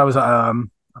luckily I was at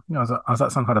I think I was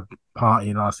at some kind of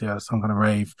party last year, some kind of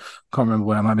rave. Can't remember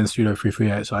where. I might have been Studio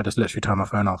 338, so I just literally turned my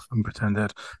phone off and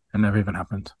pretended it never even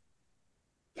happened.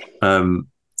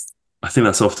 I think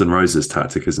that's often Rose's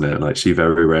tactic, isn't it? Like she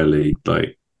very rarely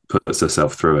like puts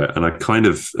herself through it, and I kind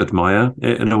of admire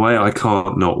it in a way. I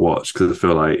can't not watch because I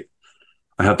feel like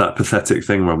I have that pathetic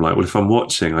thing where I'm like, well, if I'm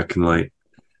watching, I can like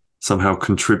somehow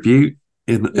contribute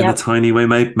in a tiny way.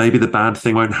 Maybe the bad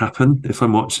thing won't happen if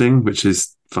I'm watching, which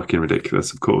is fucking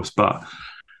ridiculous, of course. But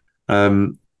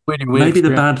maybe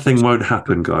the bad thing won't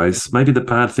happen, guys. Maybe the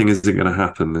bad thing isn't going to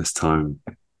happen this time.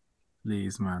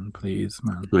 Please, man. Please,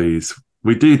 man. Please.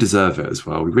 We do deserve it as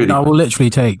well. We really. I will literally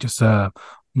take just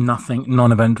nothing,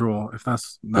 non-event draw if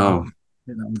that's.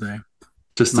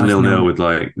 Just a 0-0 with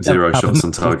like zero shots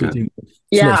on target.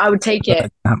 Yeah, I would take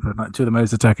it. Happen like two of the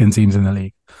most attacking teams in the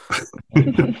league.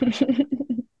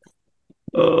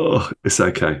 Oh, it's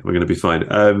okay. We're going to be fine.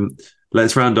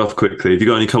 Let's round off quickly. Have you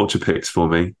got any culture picks for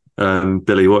me?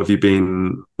 Billy, what have you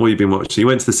been watching? You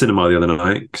went to the cinema the other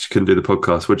night because you couldn't do the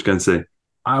podcast. What'd you go and see?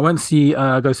 I went to see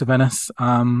Ghost of Venice,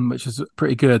 which is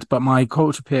pretty good. But my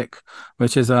culture pick,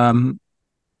 which is Kenneth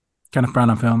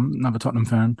Branagh film, another Tottenham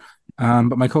fan.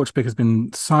 But my culture pick has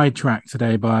been sidetracked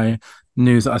today by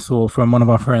news that I saw from one of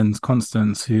our friends,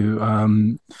 Constance, who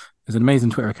is an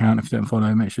amazing Twitter account. If you don't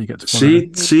follow, make sure you get to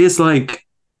follow. She is like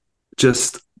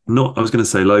just not. I was going to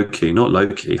say low key, not low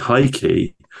key, high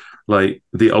key, like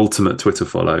the ultimate Twitter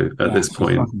follow at this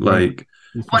point. Like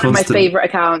one of my favorite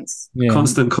accounts. Yeah.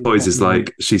 Constant Coys is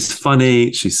like she's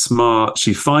funny, she's smart,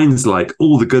 she finds like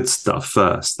all the good stuff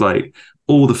first, like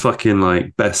all the fucking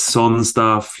like best Son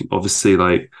stuff. Obviously,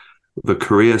 like the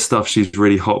Korea stuff she's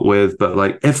really hot with, but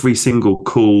like every single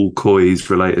cool Coys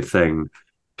related thing,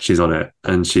 she's on it,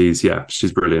 and she's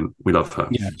brilliant. We love her.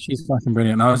 Yeah, she's fucking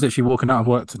brilliant. I was literally walking out of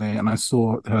work today, and I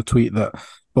saw her tweet that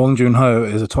Bong Joon-ho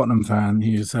is a Tottenham fan.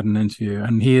 He just had an interview,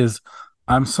 and he is.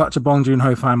 I'm such a Bong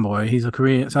Joon-ho fanboy. He's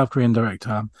a South Korean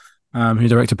director who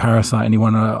directed Parasite, and he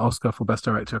won an Oscar for Best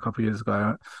Director a couple of years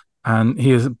ago. And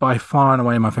he is by far and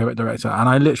away my favorite director. And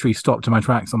I literally stopped in my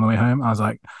tracks on the way home. I was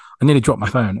like, I nearly dropped my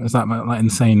phone. It was that like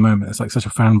insane moment. It's like such a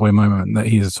fanboy moment that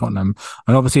he's a Tottenham.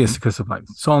 And obviously it's because of like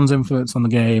Son's influence on the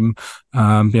game,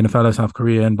 being a fellow South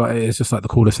Korean, but it's just like the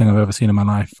coolest thing I've ever seen in my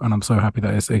life. And I'm so happy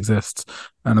that it exists.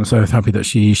 And I'm so happy that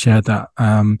she shared that.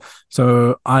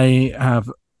 So I have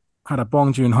had a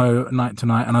Bong Joon-ho night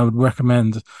tonight, and I would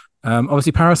recommend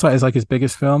obviously Parasite is like his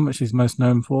biggest film, which he's most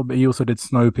known for, but he also did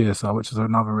Snowpiercer, which is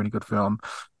another really good film.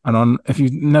 And if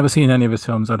you've never seen any of his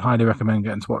films, I'd highly recommend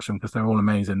getting to watch them because they're all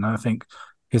amazing. And I think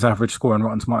his average score on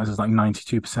Rotten Tomatoes is like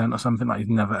 92% or something. Like he's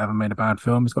never ever made a bad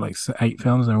film. He's got like 8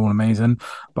 films, they're all amazing.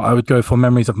 But I would go for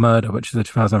Memories of Murder, which is a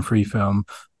 2003 film,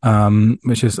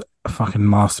 which is a fucking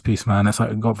masterpiece, man. It's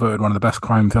like got voted one of the best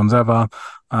crime films ever,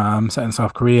 set in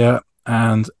South Korea.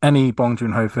 And any Bong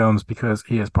Joon-ho films, because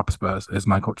he is proper Spurs, is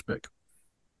my culture pick.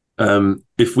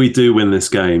 If we do win this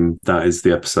game, that is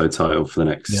the episode title for the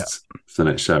next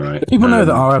show, right? People know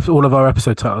that all of our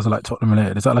episode titles are like Tottenham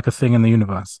related. Is that like a thing in the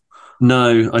universe?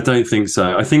 No, I don't think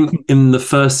so. I think in the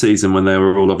first season, when they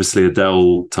were all obviously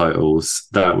Adele titles,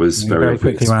 that was very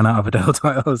quickly ran out of Adele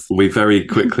titles. We very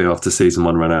quickly after season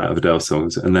 1 ran out of Adele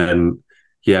songs, and then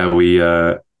we.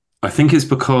 I think it's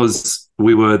because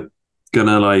we were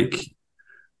gonna like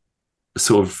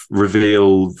sort of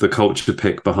reveal the culture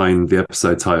pick behind the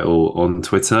episode title on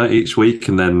Twitter each week,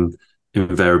 and then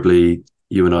invariably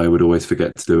you and I would always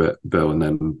forget to do it, Bill, and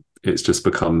then it's just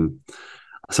become.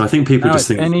 So I think people just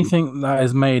think anything that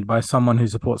is made by someone who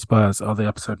supports Spurs are the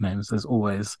episode names. There's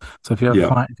always. So if you ever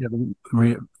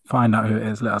find out who it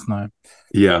is, let us know.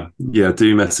 Yeah,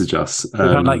 do message us.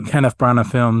 Like Kenneth Branagh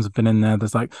films have been in there.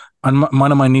 There's like, and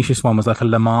one of my nichest one was like a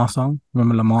Lamar song.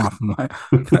 Remember Lamar from like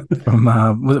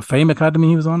from was it Fame Academy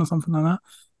he was on or something like that?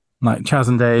 Like Chaz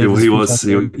and Dave.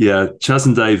 Chaz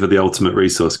and Dave are the ultimate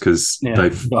resource because they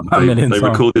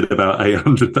recorded about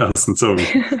 800,000 songs.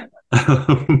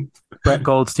 Brett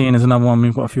Goldstein is another one.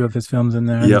 We've got a few of his films in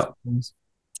there. Yeah.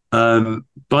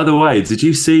 By the way, did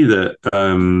you see that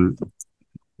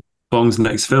Bong's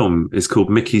next film is called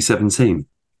Mickey 17?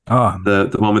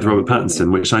 The one with Robert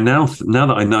Pattinson, which I now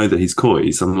that I know that he's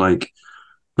Coys, I'm like,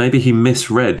 maybe he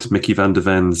misread Mickey van der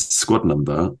Ven's squad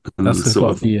number and that's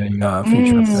sort of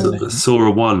feature saw a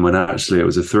 1 when actually it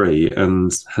was a 3,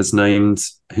 and has named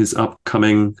his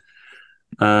upcoming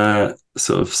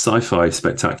sort of sci-fi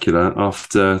spectacular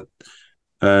after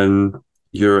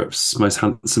Europe's most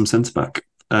handsome centre back.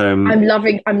 I'm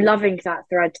loving that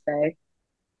thread though.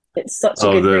 It's such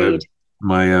a good read.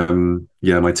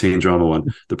 My teen drama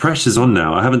one. The pressure's on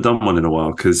now. I haven't done one in a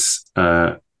while because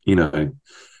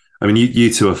I mean,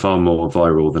 you two are far more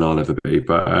viral than I'll ever be,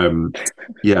 but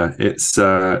yeah, it's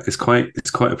quite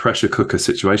a pressure cooker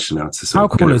situation now to How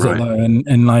sort of get cool it is it right. though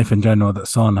in life in general that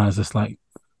Son has this like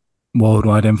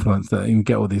worldwide influence that you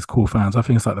get all these cool fans? I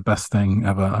think it's like the best thing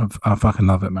ever. I fucking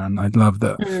love it, man. I love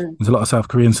that Mm. there's a lot of South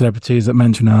Korean celebrities that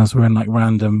mention us. We're in like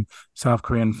random South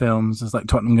Korean films. There's like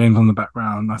Tottenham games on the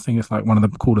background. I think it's like one of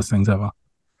the coolest things ever.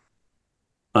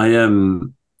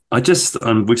 I just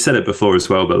we've said it before as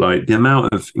well, but like the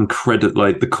amount of incredible,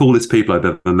 like the coolest people I've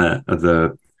ever met are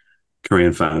the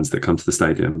Korean fans that come to the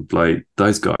stadium. Like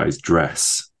those guys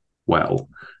dress well,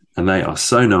 and they are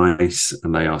so nice,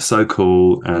 and they are so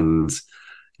cool, and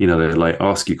they like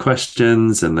ask you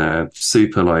questions, and they're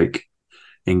super like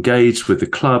engaged with the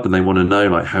club, and they want to know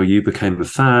like how you became a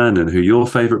fan and who your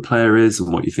favorite player is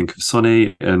and what you think of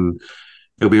Sonny. And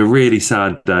it'll be a really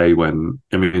sad day when,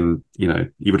 I mean,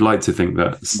 you would like to think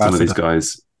that some of these Ambassador,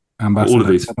 guys, all of ambassador,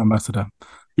 these, ambassador.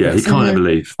 yeah, he Yes, can't ever Mhm.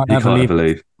 leave. can't He ever can't leave. ever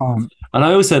leave. Can't. And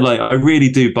I also like, I really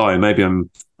do buy, maybe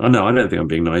I know, I don't think I'm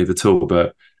being naive at all,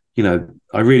 but,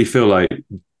 I really feel like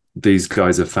these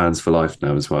guys are fans for life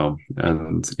now as well.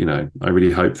 And, I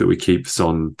really hope that we keep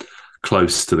Son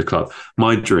close to the club.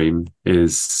 My dream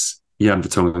is Jan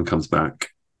Vertonghen comes back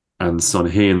and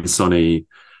he and Sonny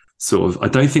sort of, I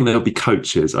don't think they'll be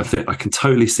coaches. I think I can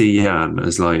totally see Jan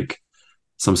as like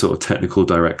some sort of technical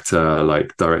director,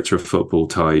 like director of football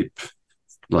type,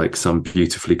 like some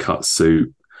beautifully cut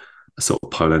suit, a sort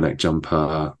of polo neck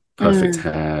jumper, perfect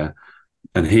hair.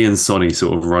 And he and Sonny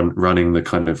sort of running the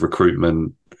kind of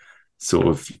recruitment sort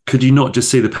of, could you not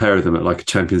just see the pair of them at like a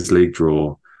Champions League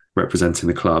draw representing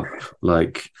the club?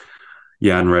 Like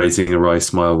Jan raising a wry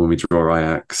smile when we draw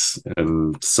Ajax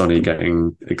and Sonny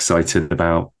getting excited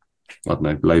about, I don't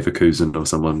know, Leverkusen or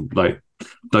someone. Like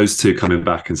those two coming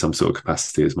back in some sort of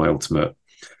capacity is my ultimate.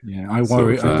 Yeah, I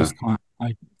worry. Sort of, I just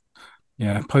can't.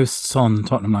 Yeah, post Son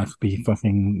Tottenham life would be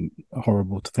fucking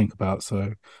horrible to think about.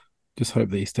 So just hope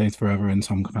that he stays forever in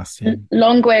some capacity.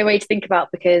 Long way to think about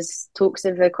because talks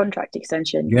of a contract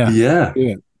extension. Yeah, Yeah, do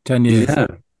it. 10 years, yeah.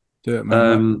 do it,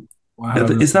 man.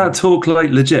 Is that talk like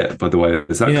legit? By the way,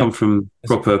 does that Yeah, come from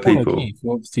it's proper Paul people? O'Keefe,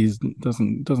 who obviously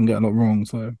doesn't get a lot wrong.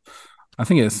 So I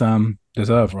think it's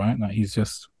deserved, right? Like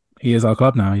he is our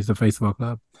club now. He's the face of our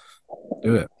club.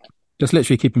 Do it. Just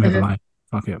literally keep him here for Mhm. life.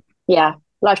 Fuck it. Yeah,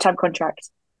 lifetime contract.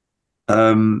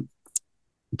 Um,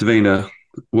 Davina,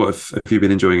 what have you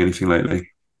been enjoying anything lately?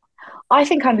 I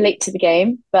think I'm late to the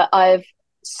game, but I've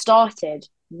started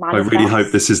I really hope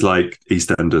Manifest. this is like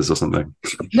EastEnders or something.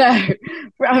 No,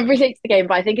 I'm really late to the game,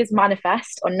 but I think it's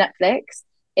Manifest on Netflix.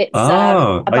 It's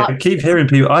Oh, I about keep hearing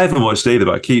people. I haven't watched either,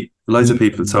 but I keep loads of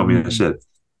people tell me I Mm. should.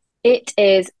 it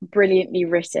is brilliantly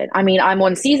written. I mean, I'm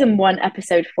on season 1,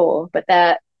 episode 4, but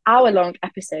they're hour-long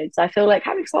episodes. I feel like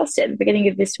having started at the beginning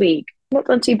of this week, not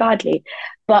done too badly,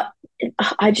 but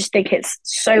I just think it's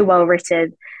so well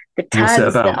written. The What's it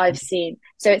turns that about? I've seen.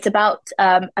 So it's about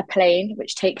a plane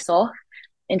which takes off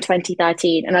in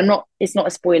 2013, and it's not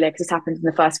a spoiler because this happens in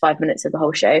the first 5 minutes of the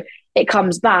whole show. It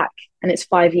comes back and it's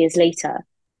 5 years later,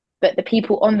 but the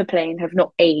people on the plane have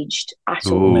not aged at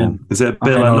all. Oh, is it a I'm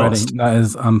bit in like already. Lost? That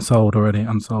is, I'm sold already.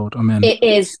 I'm sold. I'm in. It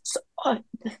is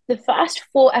the first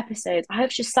 4 episodes. I have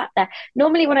just sat there.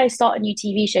 Normally, when I start a new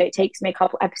TV show, it takes me a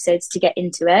couple episodes to get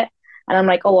into it, and I'm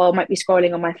like, oh, I might be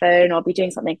scrolling on my phone, or I'll be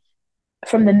doing something.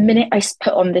 From the minute I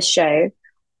put on this show,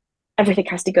 everything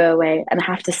has to go away, and I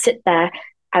have to sit there.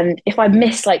 And if I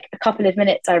miss like a couple of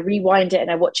minutes, I rewind it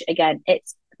and I watch it again.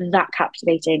 It's that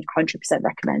captivating. 100%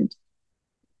 recommend.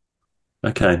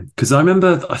 Okay, because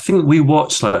I think we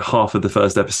watched like half of the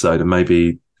first episode, and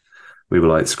maybe we were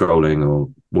like scrolling or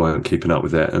weren't keeping up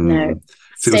with it, No, and it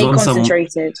was stay on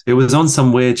concentrated. it was on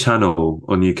some weird channel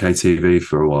on UK TV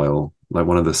for a while, like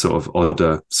one of the sort of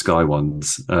odder Sky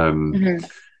ones. Mhm.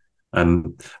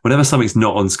 And whenever something's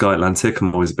not on Sky Atlantic,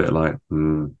 I'm always a bit like,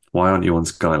 why aren't you on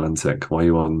Sky Atlantic? Why are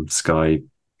you on Sky,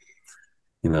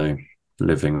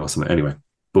 Living or something? Anyway,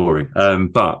 boring.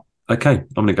 But okay,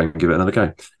 I'm going to go and give it another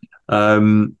go.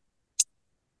 I'm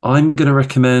going to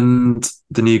recommend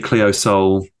the new Cleo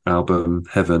Soul album,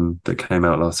 Heaven, that came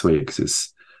out last week because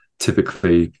it's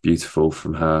typically beautiful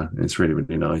from her. It's really,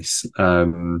 really nice.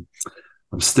 I'm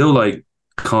still like,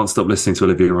 can't stop listening to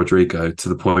Olivia Rodrigo to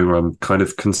the point where I'm kind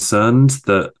of concerned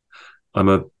that I'm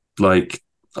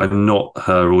not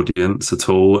her audience at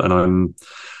all, and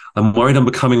I'm worried I'm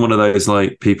becoming one of those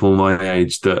like people my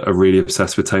age that are really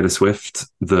obsessed with Taylor Swift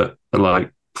that are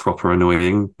like proper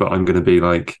annoying, but I'm going to be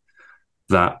like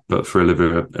that, but for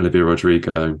Olivia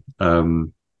Rodrigo.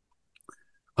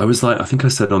 I was like, I think I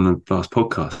said on the last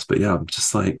podcast, but yeah, I'm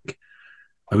just like,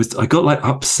 I got like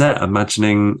upset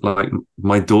imagining like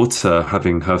my daughter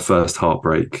having her first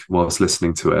heartbreak whilst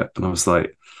listening to it. And I was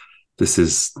like,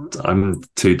 I'm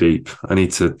too deep. I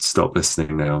need to stop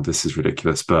listening now. This is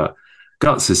ridiculous. But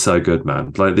Guts is so good,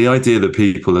 man. Like the idea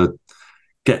that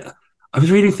I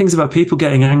was reading things about people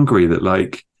getting angry that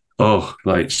like, oh,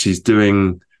 like she's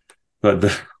doing like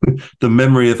the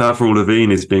memory of Avril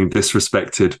Lavigne is being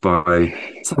disrespected by,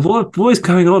 it's like, what is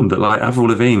going on? That like Avril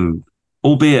Lavigne,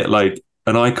 albeit like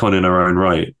an icon in her own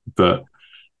right, but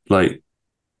like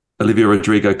Olivia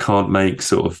Rodrigo can't make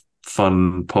sort of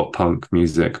fun pop punk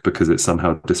music because it's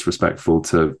somehow disrespectful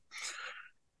to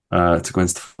Gwen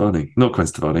Stefani. Not Gwen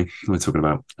Stefani. What am I talking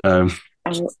about?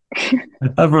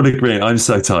 Avril Lavigne. I'm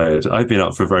so tired. I've been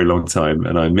up for a very long time,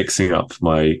 and I'm mixing up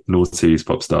my noughties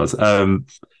pop stars.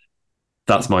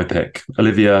 That's my pick.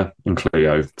 Olivia and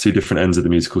Cleo, two different ends of the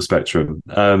musical spectrum.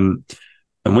 And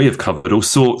we have covered all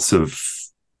sorts of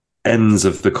ends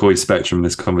of the koi spectrum in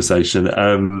this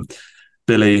conversation.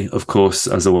 Billy, of course,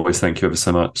 as always, thank you ever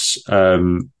so much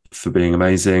for being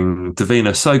amazing.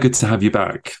 Davina, so good to have you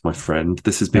back, my friend.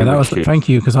 This has been thank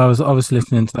you, because I was obviously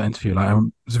listening to that interview. Like,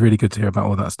 it was really good to hear about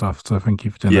all that stuff. So thank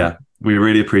you for doing that. Yeah, we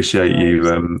really appreciate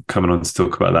you coming on to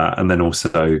talk about that, and then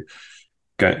also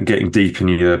getting deep in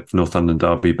your Northumberland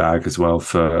Derby bag as well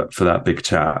for that big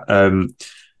chat.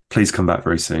 Please come back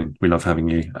very soon. We love having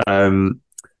you.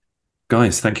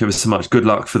 Guys, thank you ever so much. Good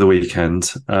luck for the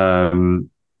weekend.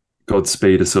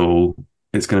 Godspeed us all.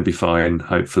 It's going to be fine,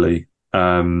 hopefully.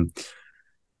 That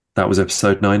was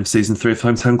episode 9 of season 3 of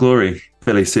Hometown Glory.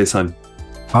 Billy, see you soon.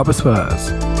 Harbour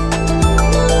Spurs.